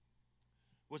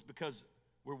was because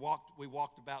we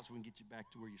walked about so we can get you back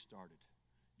to where you started.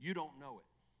 You don't know it.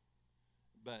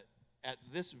 But at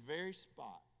this very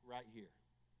spot right here,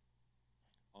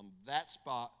 on that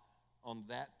spot, on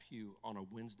that pew on a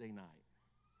Wednesday night,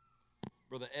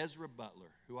 Brother Ezra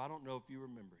Butler, who I don't know if you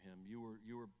remember him, you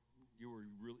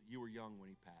were young when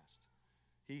he passed.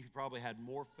 He probably had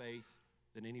more faith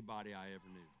than anybody I ever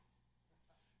knew.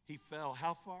 He fell,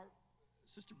 how far,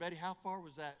 Sister Betty, how far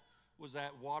was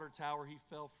that water tower he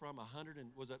fell from? 100 and,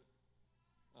 was it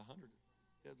 100?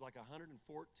 It was like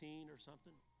 114 or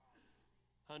something?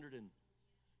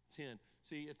 110.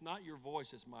 See, it's not your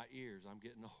voice, it's my ears. I'm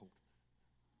getting old.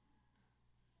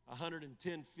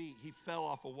 110 feet. He fell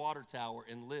off a water tower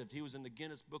and lived. He was in the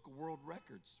Guinness Book of World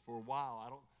Records for a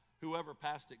while. Whoever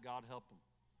passed it, God help him.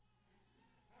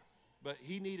 But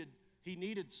he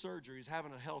needed surgery. He's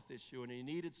having a health issue, and he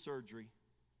needed surgery.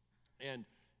 And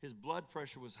his blood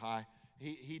pressure was high.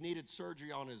 He needed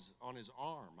surgery on his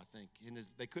arm, I think. And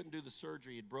they couldn't do the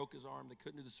surgery. He broke his arm. They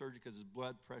couldn't do the surgery because his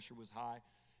blood pressure was high.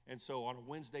 And so on a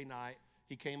Wednesday night,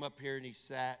 he came up here and he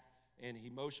sat and he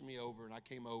motioned me over, and I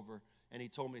came over, and he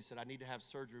told me, he said, I need to have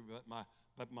surgery, but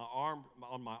my arm,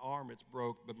 on my arm it's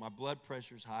broke, but my blood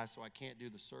pressure's high, so I can't do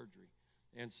the surgery.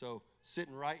 And so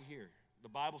sitting right here, the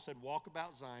Bible said, walk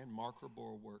about Zion, mark her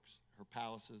bulwarks, her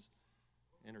palaces,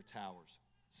 and her towers.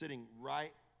 Sitting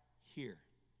right here,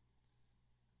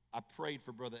 I prayed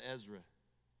for Brother Ezra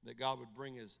that God would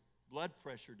bring his blood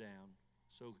pressure down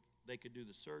so they could do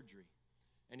the surgery.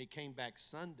 And he came back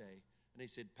Sunday, and he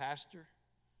said, Pastor,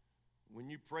 when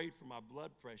you prayed for my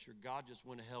blood pressure, God just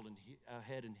went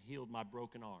ahead and healed my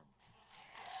broken arm.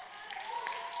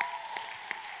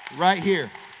 Right here.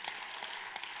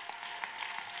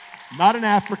 Not in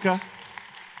Africa,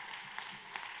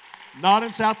 not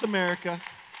in South America,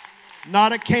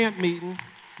 not at camp meeting,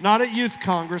 not at youth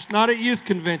congress, not at youth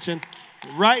convention,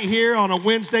 right here on a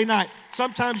Wednesday night.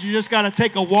 Sometimes you just got to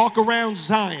take a walk around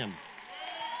Zion.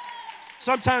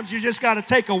 Sometimes you just got to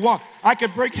take a walk. I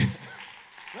could bring you.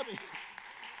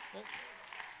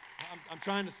 I'm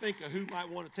trying to think of who might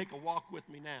want to take a walk with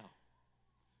me now.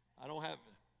 I don't have,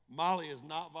 Molly is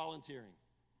not volunteering.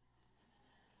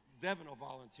 Devin will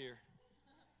volunteer.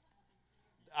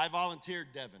 I volunteered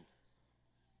Devin.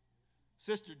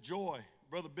 Sister Joy,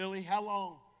 Brother Billy, how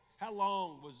long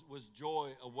was Joy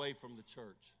away from the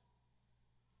church?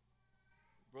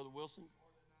 Brother Wilson?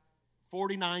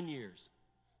 49 years.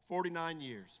 49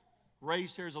 years.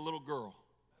 Raised here as a little girl.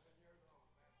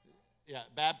 Yeah,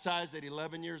 baptized at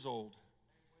 11 years old.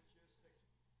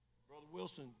 Brother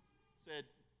Wilson said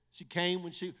she came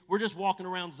when we're just walking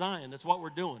around Zion. That's what we're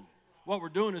doing. What we're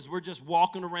doing is we're just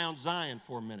walking around Zion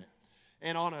for a minute.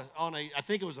 And on a I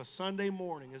think it was a Sunday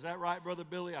morning. Is that right, Brother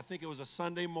Billy? I think it was a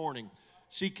Sunday morning.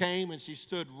 She came and she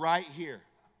stood right here.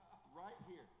 Right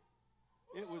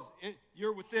here.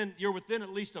 You're within at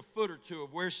least a foot or two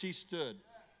of where she stood.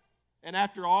 And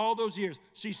after all those years,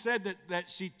 she said that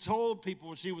she told people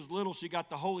when she was little she got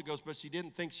the Holy Ghost, but she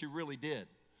didn't think she really did.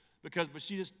 But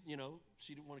she just,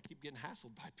 she didn't want to keep getting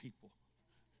hassled by people.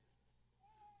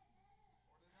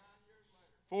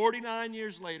 49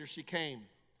 years later, she came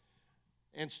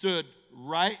and stood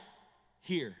right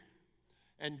here.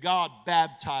 And God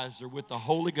baptized her with the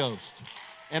Holy Ghost.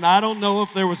 And I don't know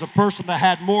if there was a person that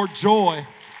had more joy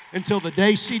until the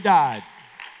day she died.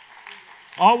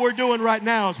 All we're doing right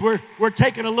now is we're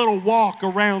taking a little walk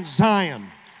around Zion.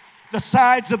 The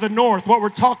sides of the north. What we're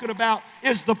talking about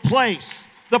is the place.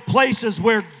 The places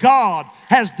where God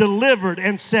has delivered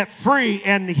and set free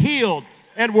and healed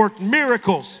and worked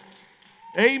miracles.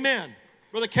 Amen.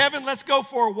 Brother Kevin, let's go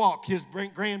for a walk. His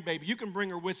grandbaby. You can bring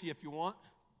her with you if you want.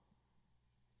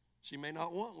 She may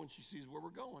not want when she sees where we're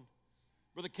going.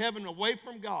 Brother Kevin, away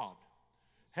from God,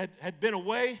 had been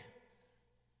away,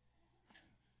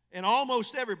 and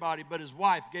almost everybody but his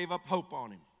wife gave up hope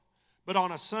on him. But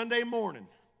on a Sunday morning,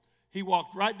 he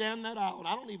walked right down that aisle, and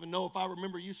I don't even know if I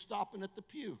remember you stopping at the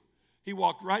pew. He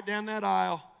walked right down that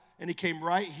aisle, and he came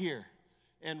right here.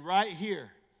 And right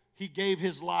here, he gave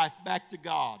his life back to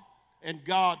God. And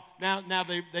God, now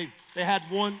they had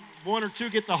one or two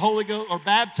get the Holy Ghost or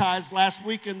baptized last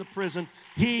week in the prison.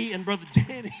 He and Brother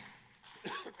Danny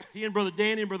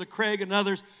and Brother Craig and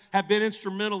others have been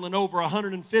instrumental in over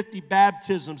 150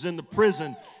 baptisms in the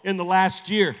prison in the last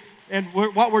year. And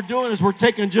what we're doing is we're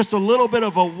taking just a little bit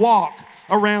of a walk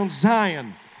around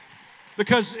Zion,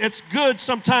 because it's good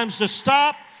sometimes to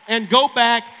stop and go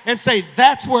back and say,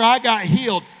 that's where I got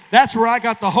healed. That's where I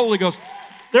got the Holy Ghost.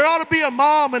 There ought to be a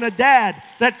mom and a dad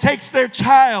that takes their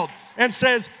child and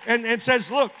says,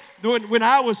 look, when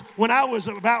I was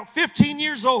about 15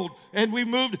 years old and we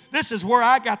moved, this is where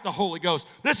I got the Holy Ghost.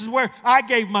 This is where I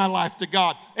gave my life to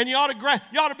God. And you ought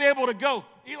to be able to go,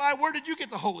 Eli, where did you get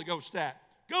the Holy Ghost at?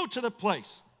 Go to the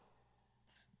place.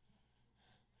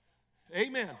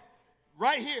 Amen.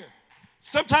 Right here.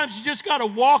 Sometimes you just got to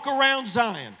walk around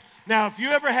Zion. Now, if you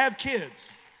ever have kids,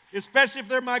 especially if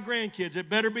they're my grandkids, it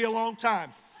better be a long time.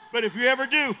 But if you ever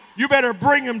do, you better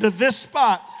bring them to this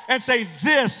spot and say,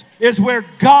 this is where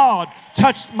God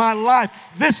touched my life.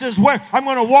 This is where I'm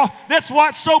going to walk. That's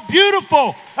what's so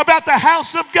beautiful about the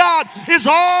house of God, is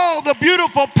all the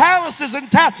beautiful palaces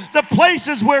and towns, the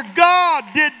places where God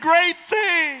did great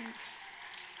things.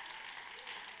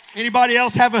 Anybody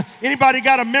else anybody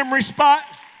got a memory spot?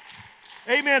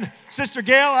 Amen. Sister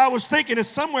Gail, I was thinking it's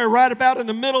somewhere right about in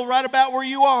the middle, right about where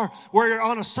you are, where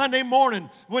on a Sunday morning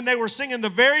when they were singing the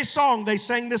very song they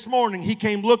sang this morning, He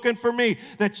Came Looking for Me.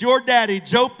 That's your daddy,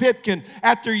 Joe Pipkin,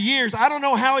 after years. I don't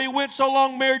know how he went so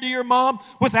long married to your mom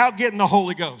without getting the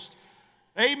Holy Ghost.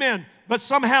 Amen. But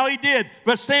somehow he did.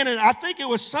 But saying it, I think it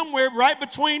was somewhere right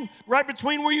between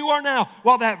where you are now.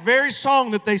 While that very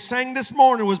song that they sang this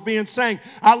morning was being sang,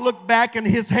 I looked back and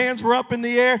his hands were up in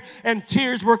the air and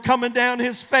tears were coming down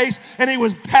his face and he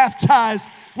was baptized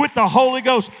with the Holy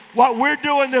Ghost. What we're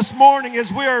doing this morning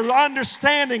is we are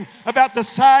understanding about the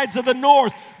sides of the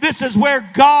north. This is where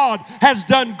God has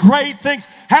done great things.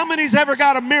 How many's ever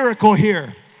got a miracle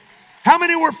here? How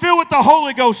many were filled with the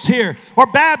Holy Ghost here, or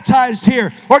baptized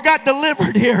here, or got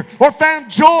delivered here, or found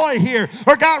joy here,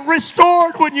 or got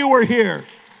restored when you were here?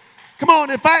 Come on,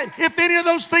 if any of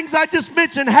those things I just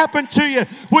mentioned happened to you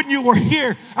when you were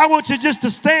here, I want you just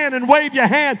to stand and wave your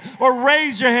hand or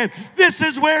raise your hand. This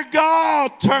is where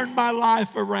God turned my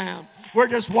life around. We're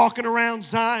just walking around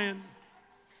Zion.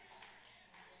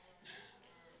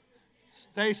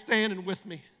 Stay standing with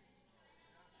me.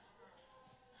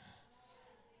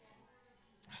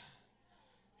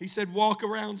 He said, walk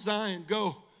around Zion,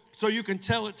 go, so you can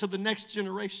tell it to the next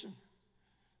generation.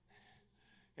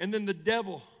 And then the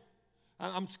devil,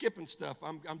 I'm skipping stuff.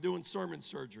 I'm doing sermon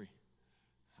surgery.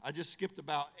 I just skipped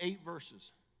about 8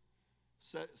 verses,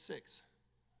 6.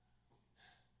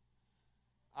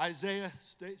 Isaiah,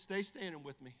 stay standing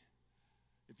with me.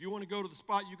 If you want to go to the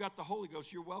spot you got the Holy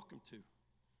Ghost, you're welcome to.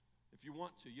 If you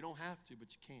want to. You don't have to, but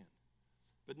you can.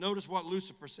 But notice what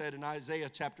Lucifer said in Isaiah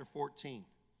chapter 14.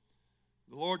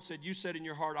 The Lord said, you said in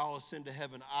your heart, I'll ascend to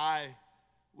heaven. I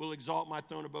will exalt my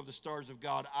throne above the stars of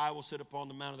God. I will sit upon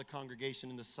the mount of the congregation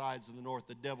in the sides of the north.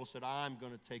 The devil said, I'm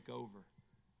going to take over.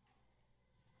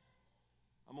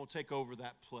 I'm going to take over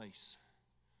that place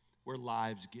where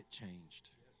lives get changed.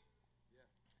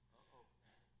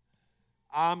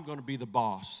 I'm going to be the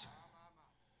boss.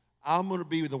 I'm going to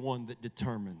be the one that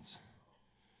determines.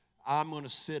 I'm going to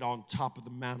sit on top of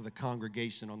the mount of the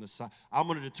congregation on the side. I'm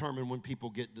going to determine when people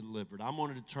get delivered. I'm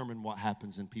going to determine what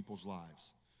happens in people's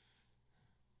lives.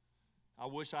 I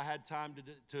wish I had time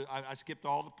I skipped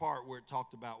all the part where it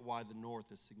talked about why the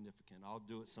north is significant. I'll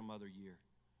do it some other year.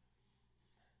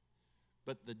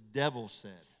 But the devil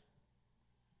said,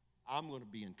 I'm going to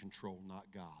be in control, not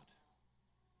God.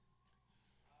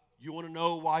 You want to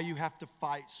know why you have to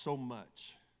fight so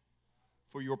much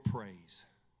for your praise,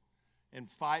 and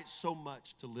fight so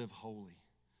much to live holy,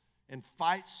 and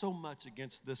fight so much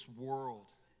against this world?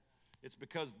 It's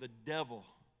because the devil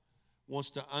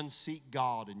wants to unseat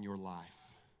God in your life.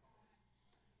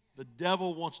 The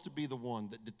devil wants to be the one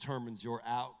that determines your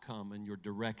outcome and your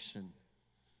direction.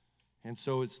 And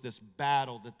so it's this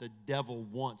battle that the devil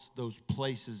wants those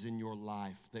places in your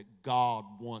life that God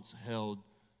wants held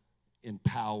in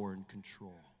power and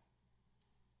control.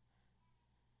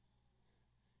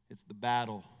 It's the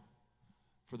battle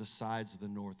for the sides of the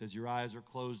north. As your eyes are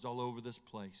closed all over this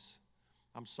place,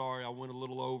 I'm sorry I went a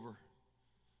little over.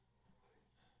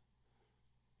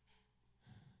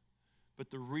 But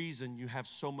the reason you have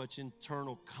so much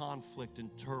internal conflict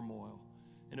and turmoil,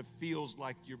 and it feels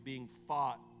like you're being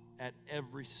fought at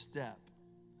every step,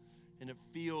 and it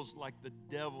feels like the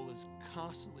devil is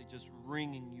constantly just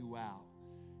wringing you out,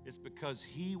 it's because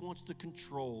he wants to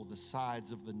control the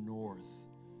sides of the north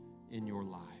in your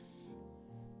life.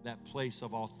 That place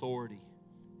of authority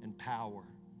and power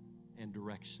and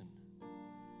direction.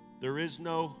 There is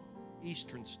no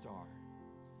eastern star,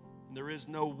 and there is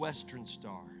no western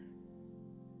star,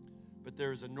 but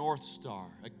there is a north star,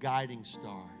 a guiding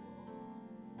star.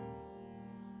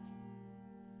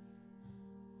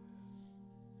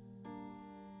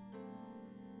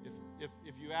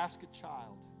 If you ask a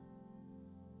child,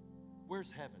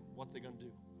 where's heaven? What they going to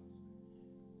do?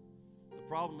 The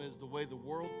problem is the way the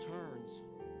world turns,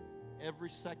 every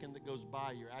second that goes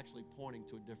by, you're actually pointing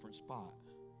to a different spot.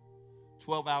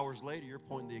 12 hours later, you're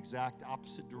pointing the exact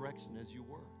opposite direction as you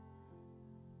were.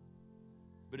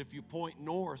 But if you point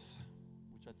north,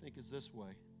 which I think is this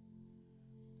way,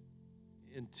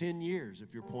 in 10 years,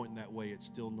 if you're pointing that way, it's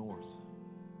still north.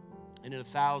 And in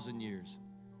 1,000 years,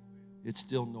 it's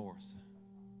still north.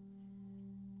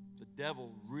 The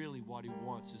devil, really what he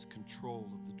wants is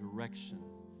control of the direction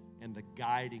and the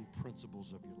guiding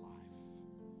principles of your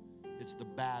life. It's the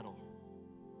battle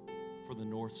for the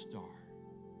North Star,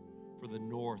 for the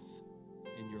north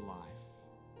in your life.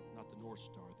 Not the North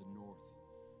Star, the north,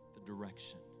 the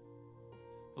direction.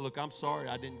 But look, I'm sorry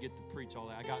I didn't get to preach all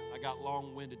that. I got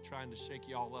long-winded trying to shake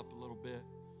you all up a little bit.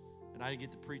 And I didn't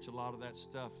get to preach a lot of that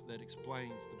stuff that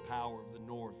explains the power of the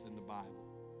north in the Bible.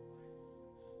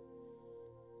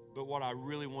 But what I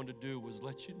really wanted to do was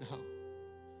let you know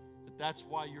that that's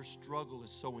why your struggle is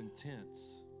so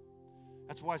intense.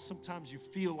 That's why sometimes you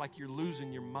feel like you're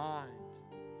losing your mind,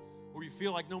 or you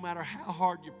feel like no matter how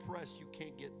hard you press, you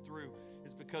can't get through.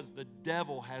 It's because the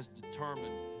devil has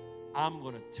determined, I'm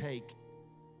going to take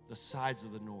the sides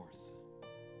of the north.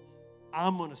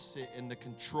 I'm going to sit in the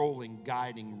controlling,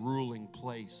 guiding, ruling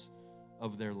place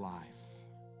of their life.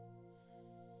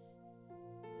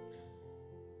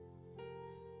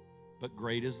 But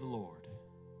great is the Lord,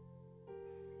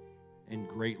 and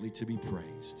greatly to be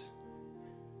praised.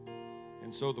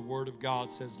 And so the word of God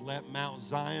says, let Mount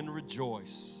Zion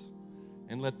rejoice,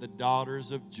 and let the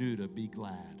daughters of Judah be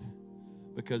glad.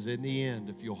 Because in the end,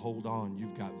 if you'll hold on,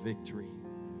 you've got victory.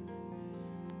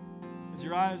 As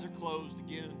your eyes are closed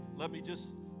again, let me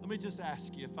just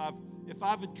ask you, if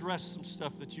I've addressed some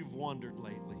stuff that you've wondered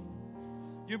lately.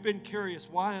 You've been curious,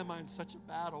 why am I in such a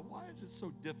battle? Why is it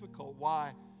so difficult?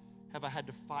 Why have I had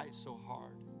to fight so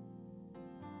hard?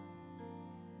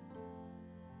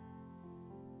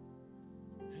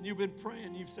 And you've been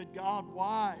praying, you've said, God,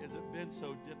 why has it been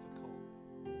so difficult?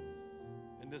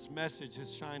 And this message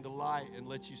has shined a light and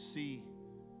let you see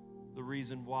the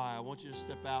reason why. I want you to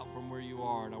step out from where you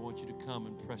are, and I want you to come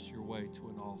and press your way to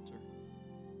an altar.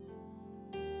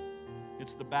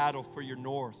 It's the battle for your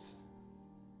north.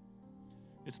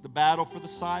 It's the battle for the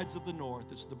sides of the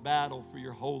north. It's the battle for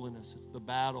your holiness. It's the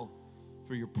battle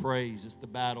for your praise. It's the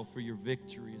battle for your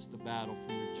victory. It's the battle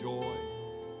for your joy.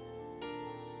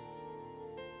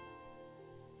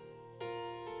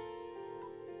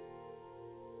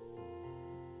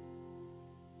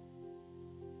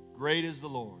 Great is the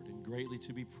Lord, and greatly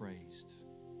to be praised.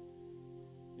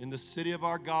 In the city of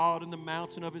our God, in the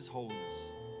mountain of his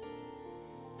holiness.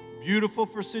 Beautiful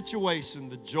for situation,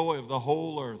 the joy of the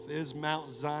whole earth is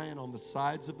Mount Zion on the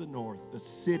sides of the north, the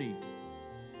city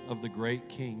of the great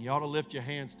King. You ought to lift your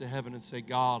hands to heaven and say,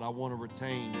 God, I want to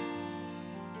retain.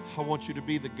 I want you to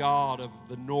be the God of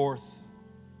the north.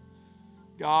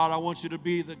 God, I want you to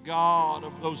be the God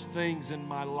of those things in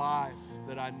my life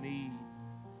that I need.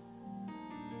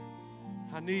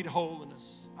 I need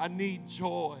holiness. I need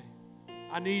joy.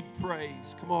 I need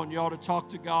praise. Come on, you ought to talk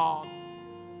to God.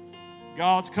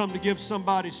 God's come to give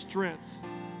somebody strength.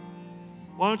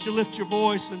 Why don't you lift your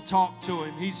voice and talk to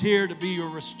him? He's here to be your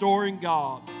restoring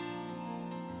God.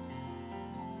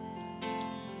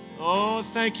 Oh,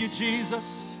 thank you,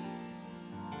 Jesus.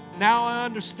 Now I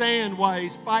understand why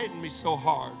he's fighting me so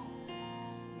hard.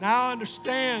 Now I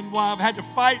understand why I've had to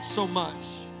fight so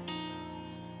much.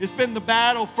 It's been the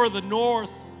battle for the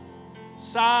north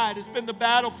side. It's been the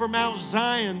battle for Mount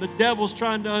Zion. The devil's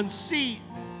trying to unseat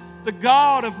the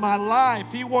God of my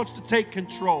life. He wants to take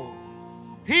control.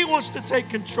 He wants to take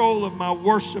control of my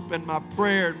worship and my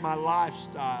prayer and my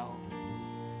lifestyle.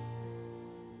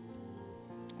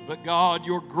 But God,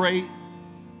 you're great.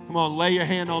 Come on, lay your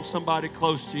hand on somebody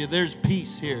close to you. There's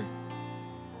peace here.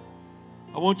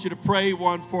 I want you to pray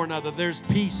one for another. There's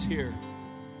peace here.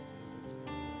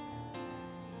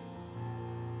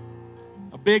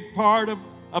 A big part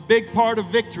of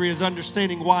victory is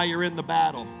understanding why you're in the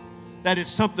battle. That it's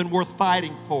something worth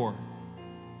fighting for.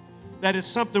 That it's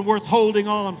something worth holding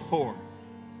on for.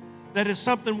 That it's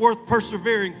something worth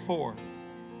persevering for.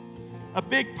 A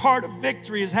big part of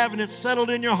victory is having it settled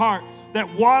in your heart that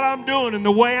what I'm doing and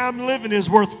the way I'm living is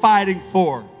worth fighting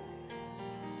for.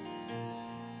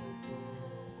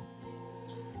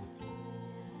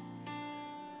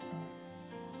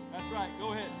 That's right,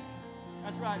 go ahead.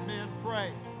 That's right, men, pray.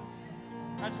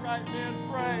 That's right, men,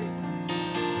 pray.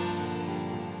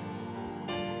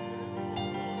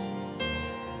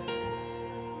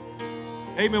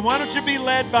 Amen. Why don't you be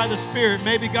led by the Spirit?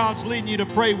 Maybe God's leading you to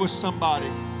pray with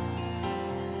somebody.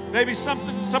 Maybe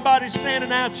somebody's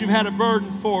standing out you've had a burden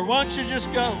for. Why don't you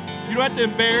just go? You don't have to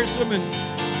embarrass them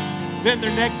and bend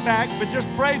their neck back, but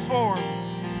just pray for them.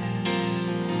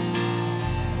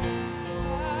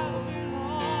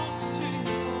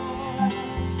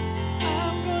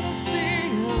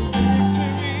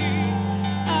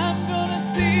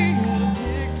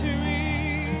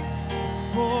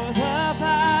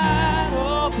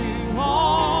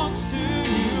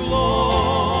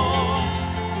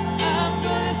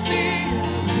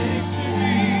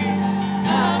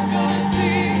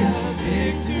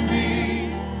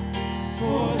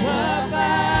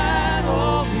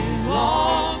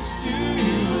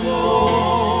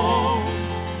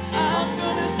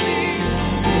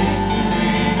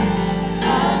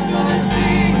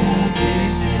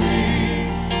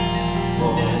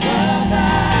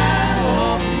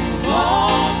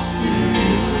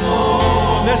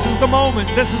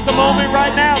 This is the moment right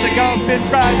now that God's been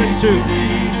driving to.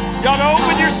 You ought to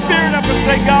open your spirit up and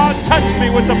say, God, touch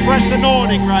me with the fresh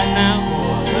anointing right now.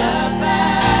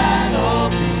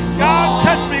 God,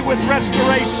 touch me with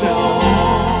restoration.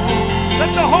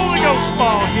 Let the Holy Ghost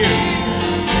fall here.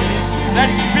 That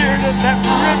spirit of that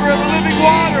river of living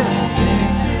water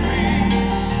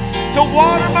to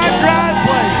water my dry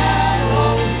place.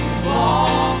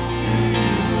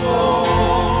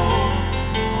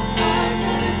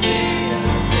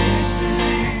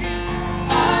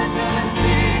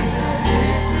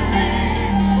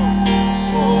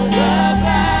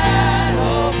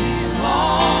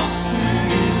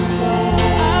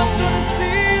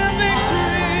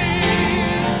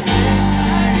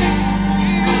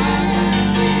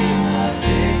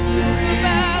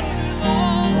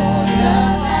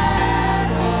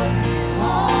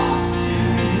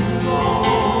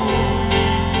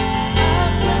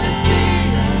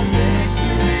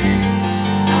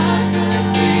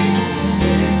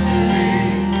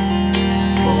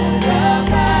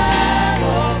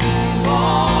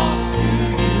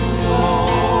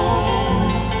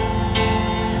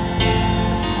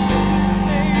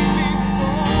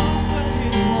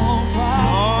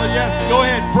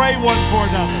 Pray one for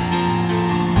another.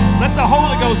 Let the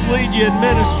Holy Ghost lead you in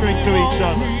ministering to each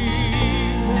other.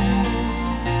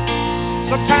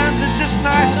 Sometimes it's just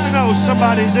nice to know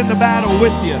somebody's in the battle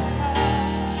with you.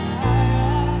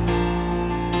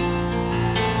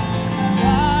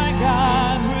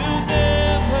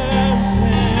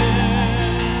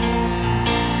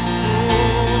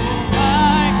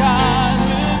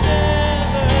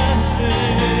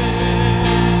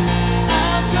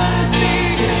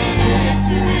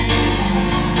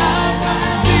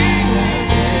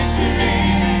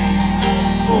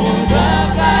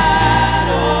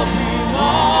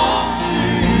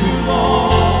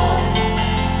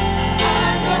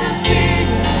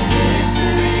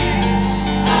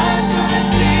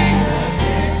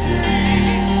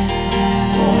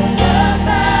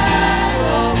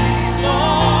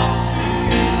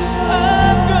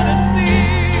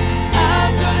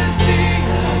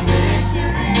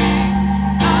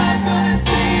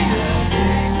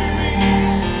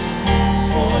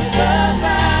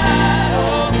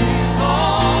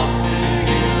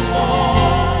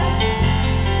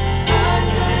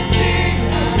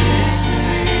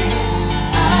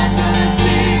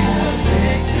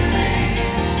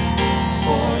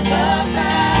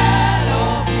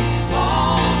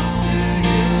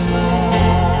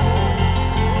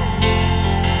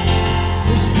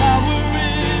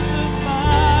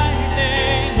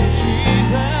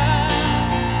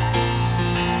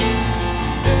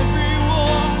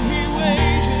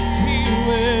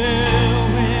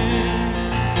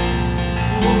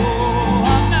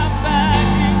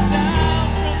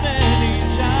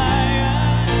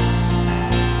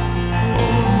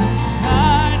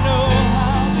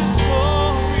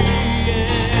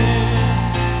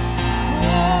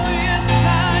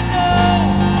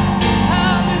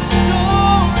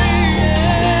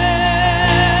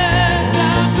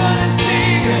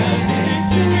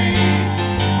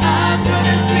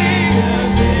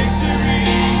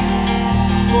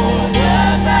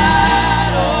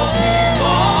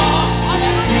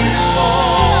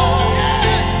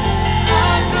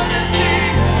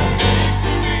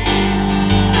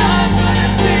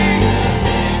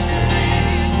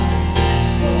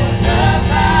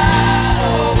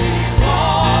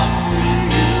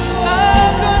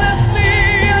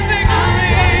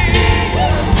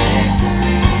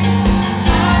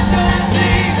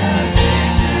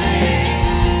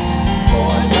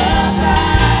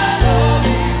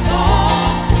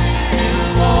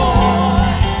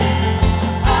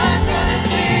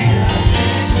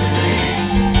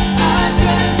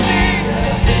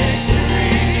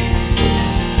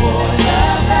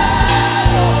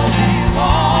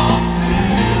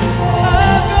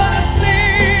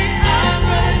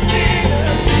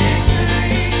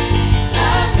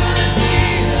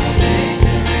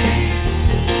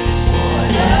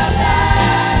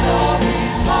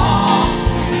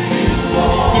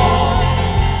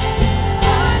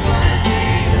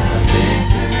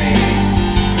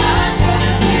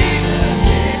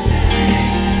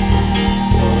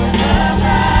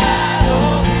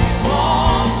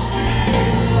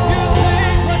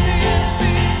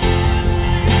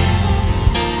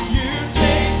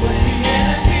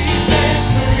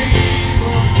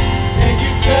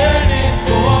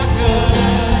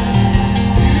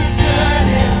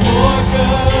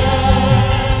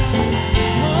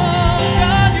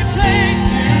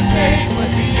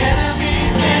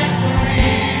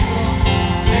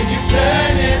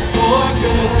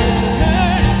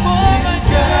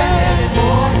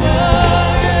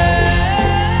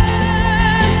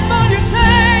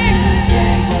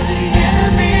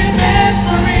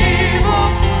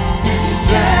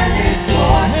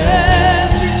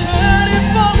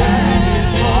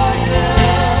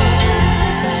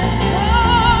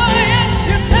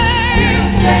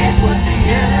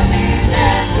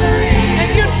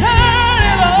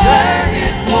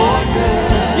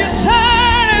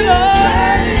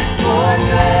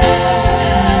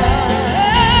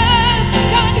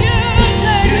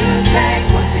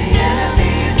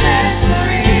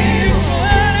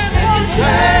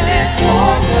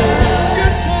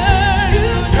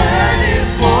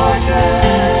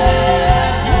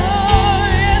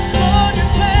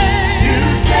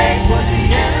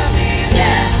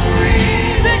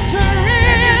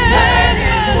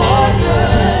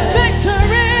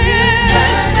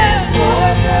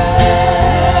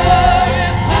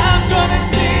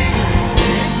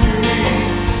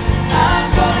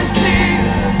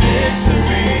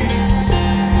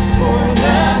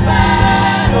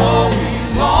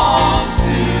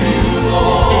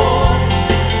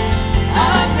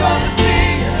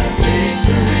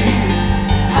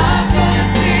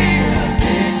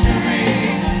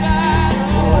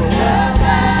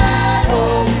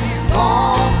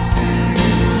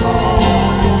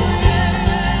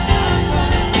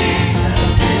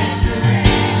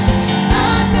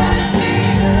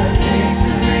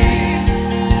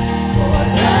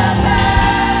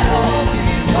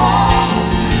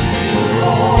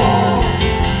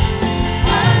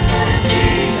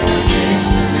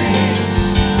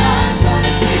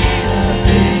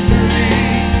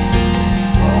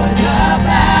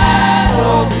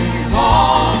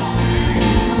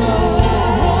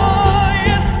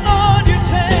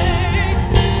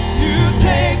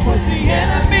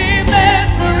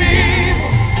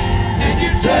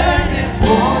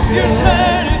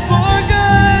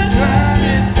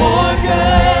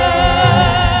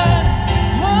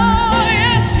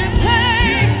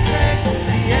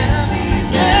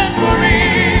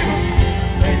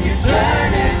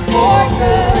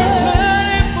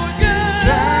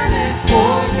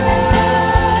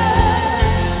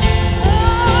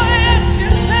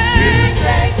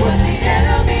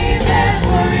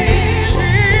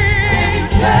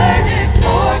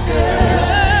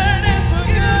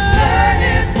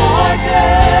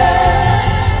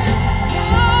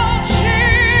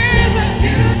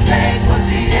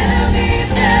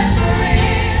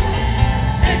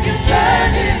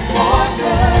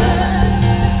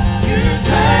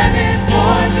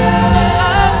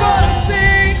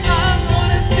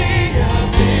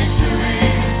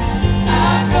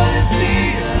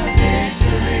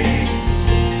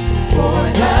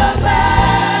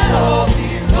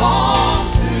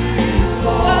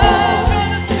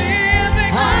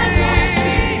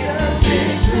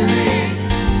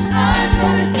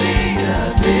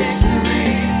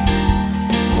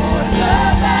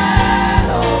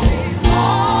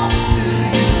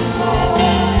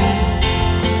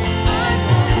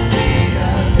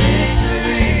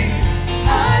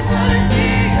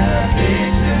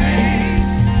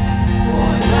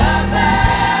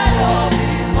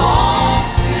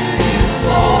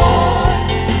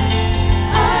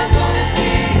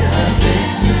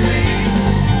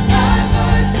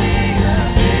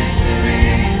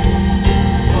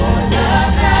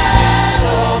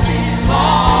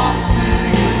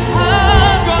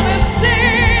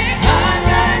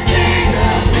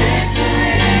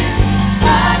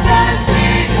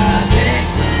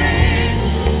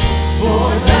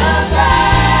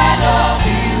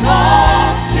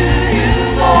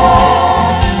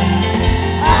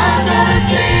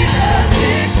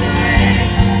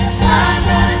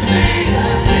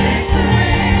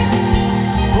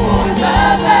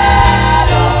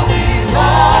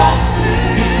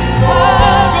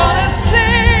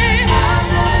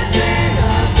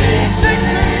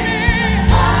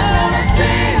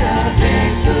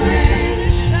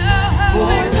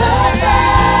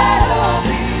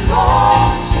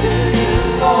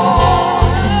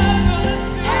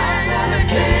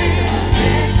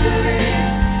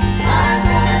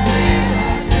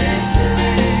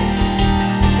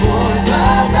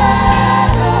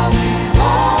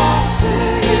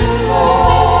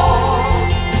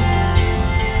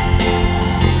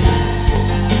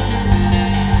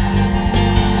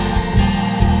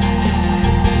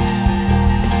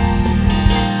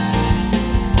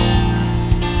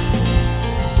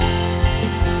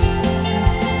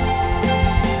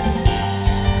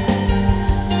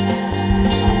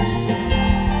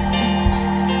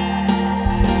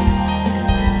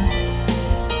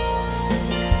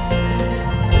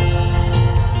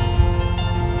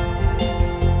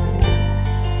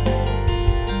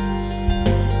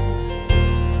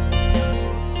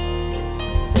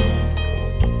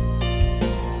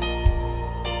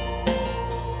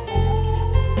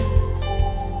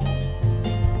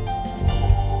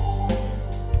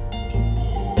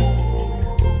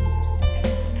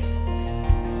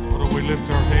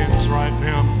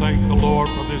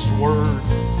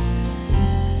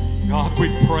 word. God, we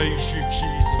praise you,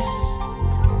 Jesus,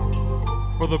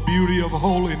 for the beauty of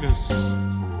holiness,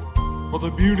 for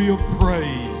the beauty of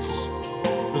praise,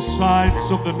 the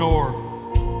sides of the north.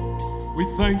 We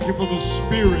thank you for the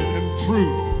spirit and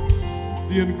truth,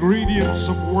 the ingredients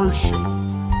of worship.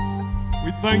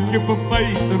 We thank you for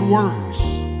faith and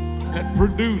works that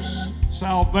produce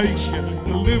salvation and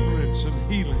deliverance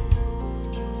and healing.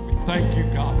 We thank you,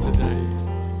 God, today.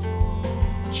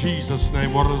 In Jesus'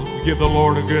 name, why don't we give the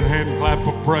Lord a good hand clap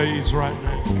of praise right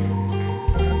now?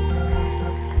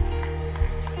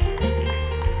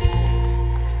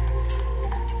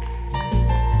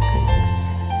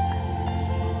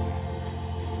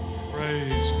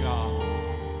 Praise God.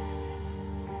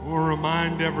 We'll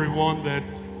remind everyone that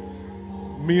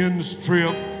men's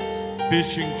trip,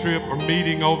 fishing trip, are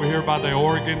meeting over here by the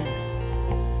organ.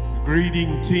 The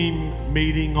greeting team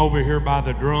meeting over here by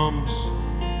the drums.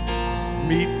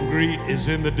 Meet and greet is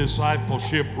in the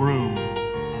discipleship room.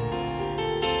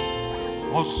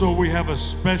 Also, we have a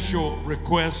special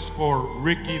request for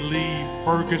Ricky Lee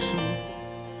Ferguson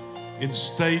in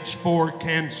stage 4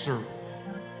 cancer.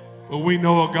 But we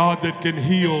know a God that can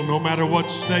heal no matter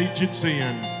what stage it's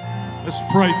in. Let's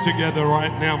pray together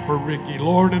right now for Ricky.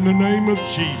 Lord, in the name of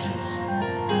Jesus,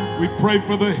 we pray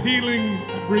for the healing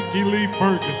of Ricky Lee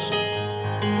Ferguson.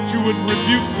 That you would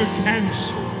rebuke the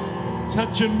cancer,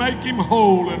 touch and make him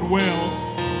whole and well.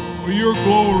 For your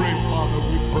glory, Father,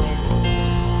 we pray.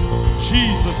 In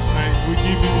Jesus' name, we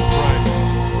give you the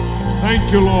praise.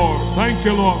 Thank you, Lord. Thank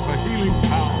you, Lord, for healing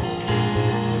power.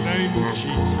 In the name of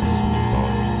Jesus.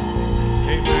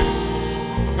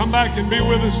 Amen. Come back and be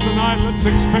with us tonight. Let's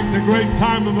expect a great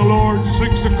time in the Lord.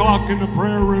 6 o'clock in the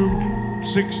prayer room,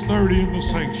 6:30 in the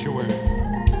sanctuary.